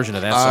circumcision version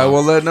of that song. I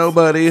will let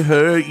nobody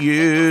hurt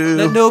you.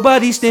 Let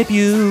nobody snip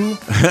you.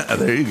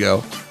 There you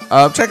go.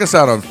 Check us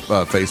out on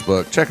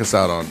Facebook. Check us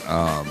out on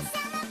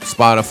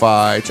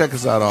Spotify. Check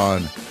us out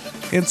on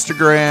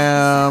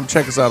Instagram.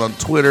 Check us out on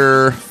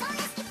Twitter.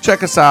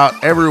 Check us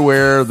out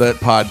everywhere that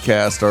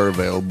podcasts are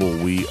available.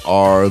 We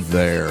are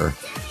there.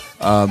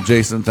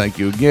 Jason, thank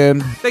you again.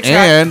 Thanks,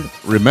 and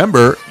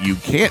remember, you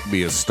can't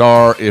be a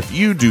star if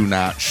you do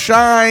not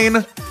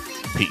shine.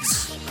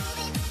 Peace.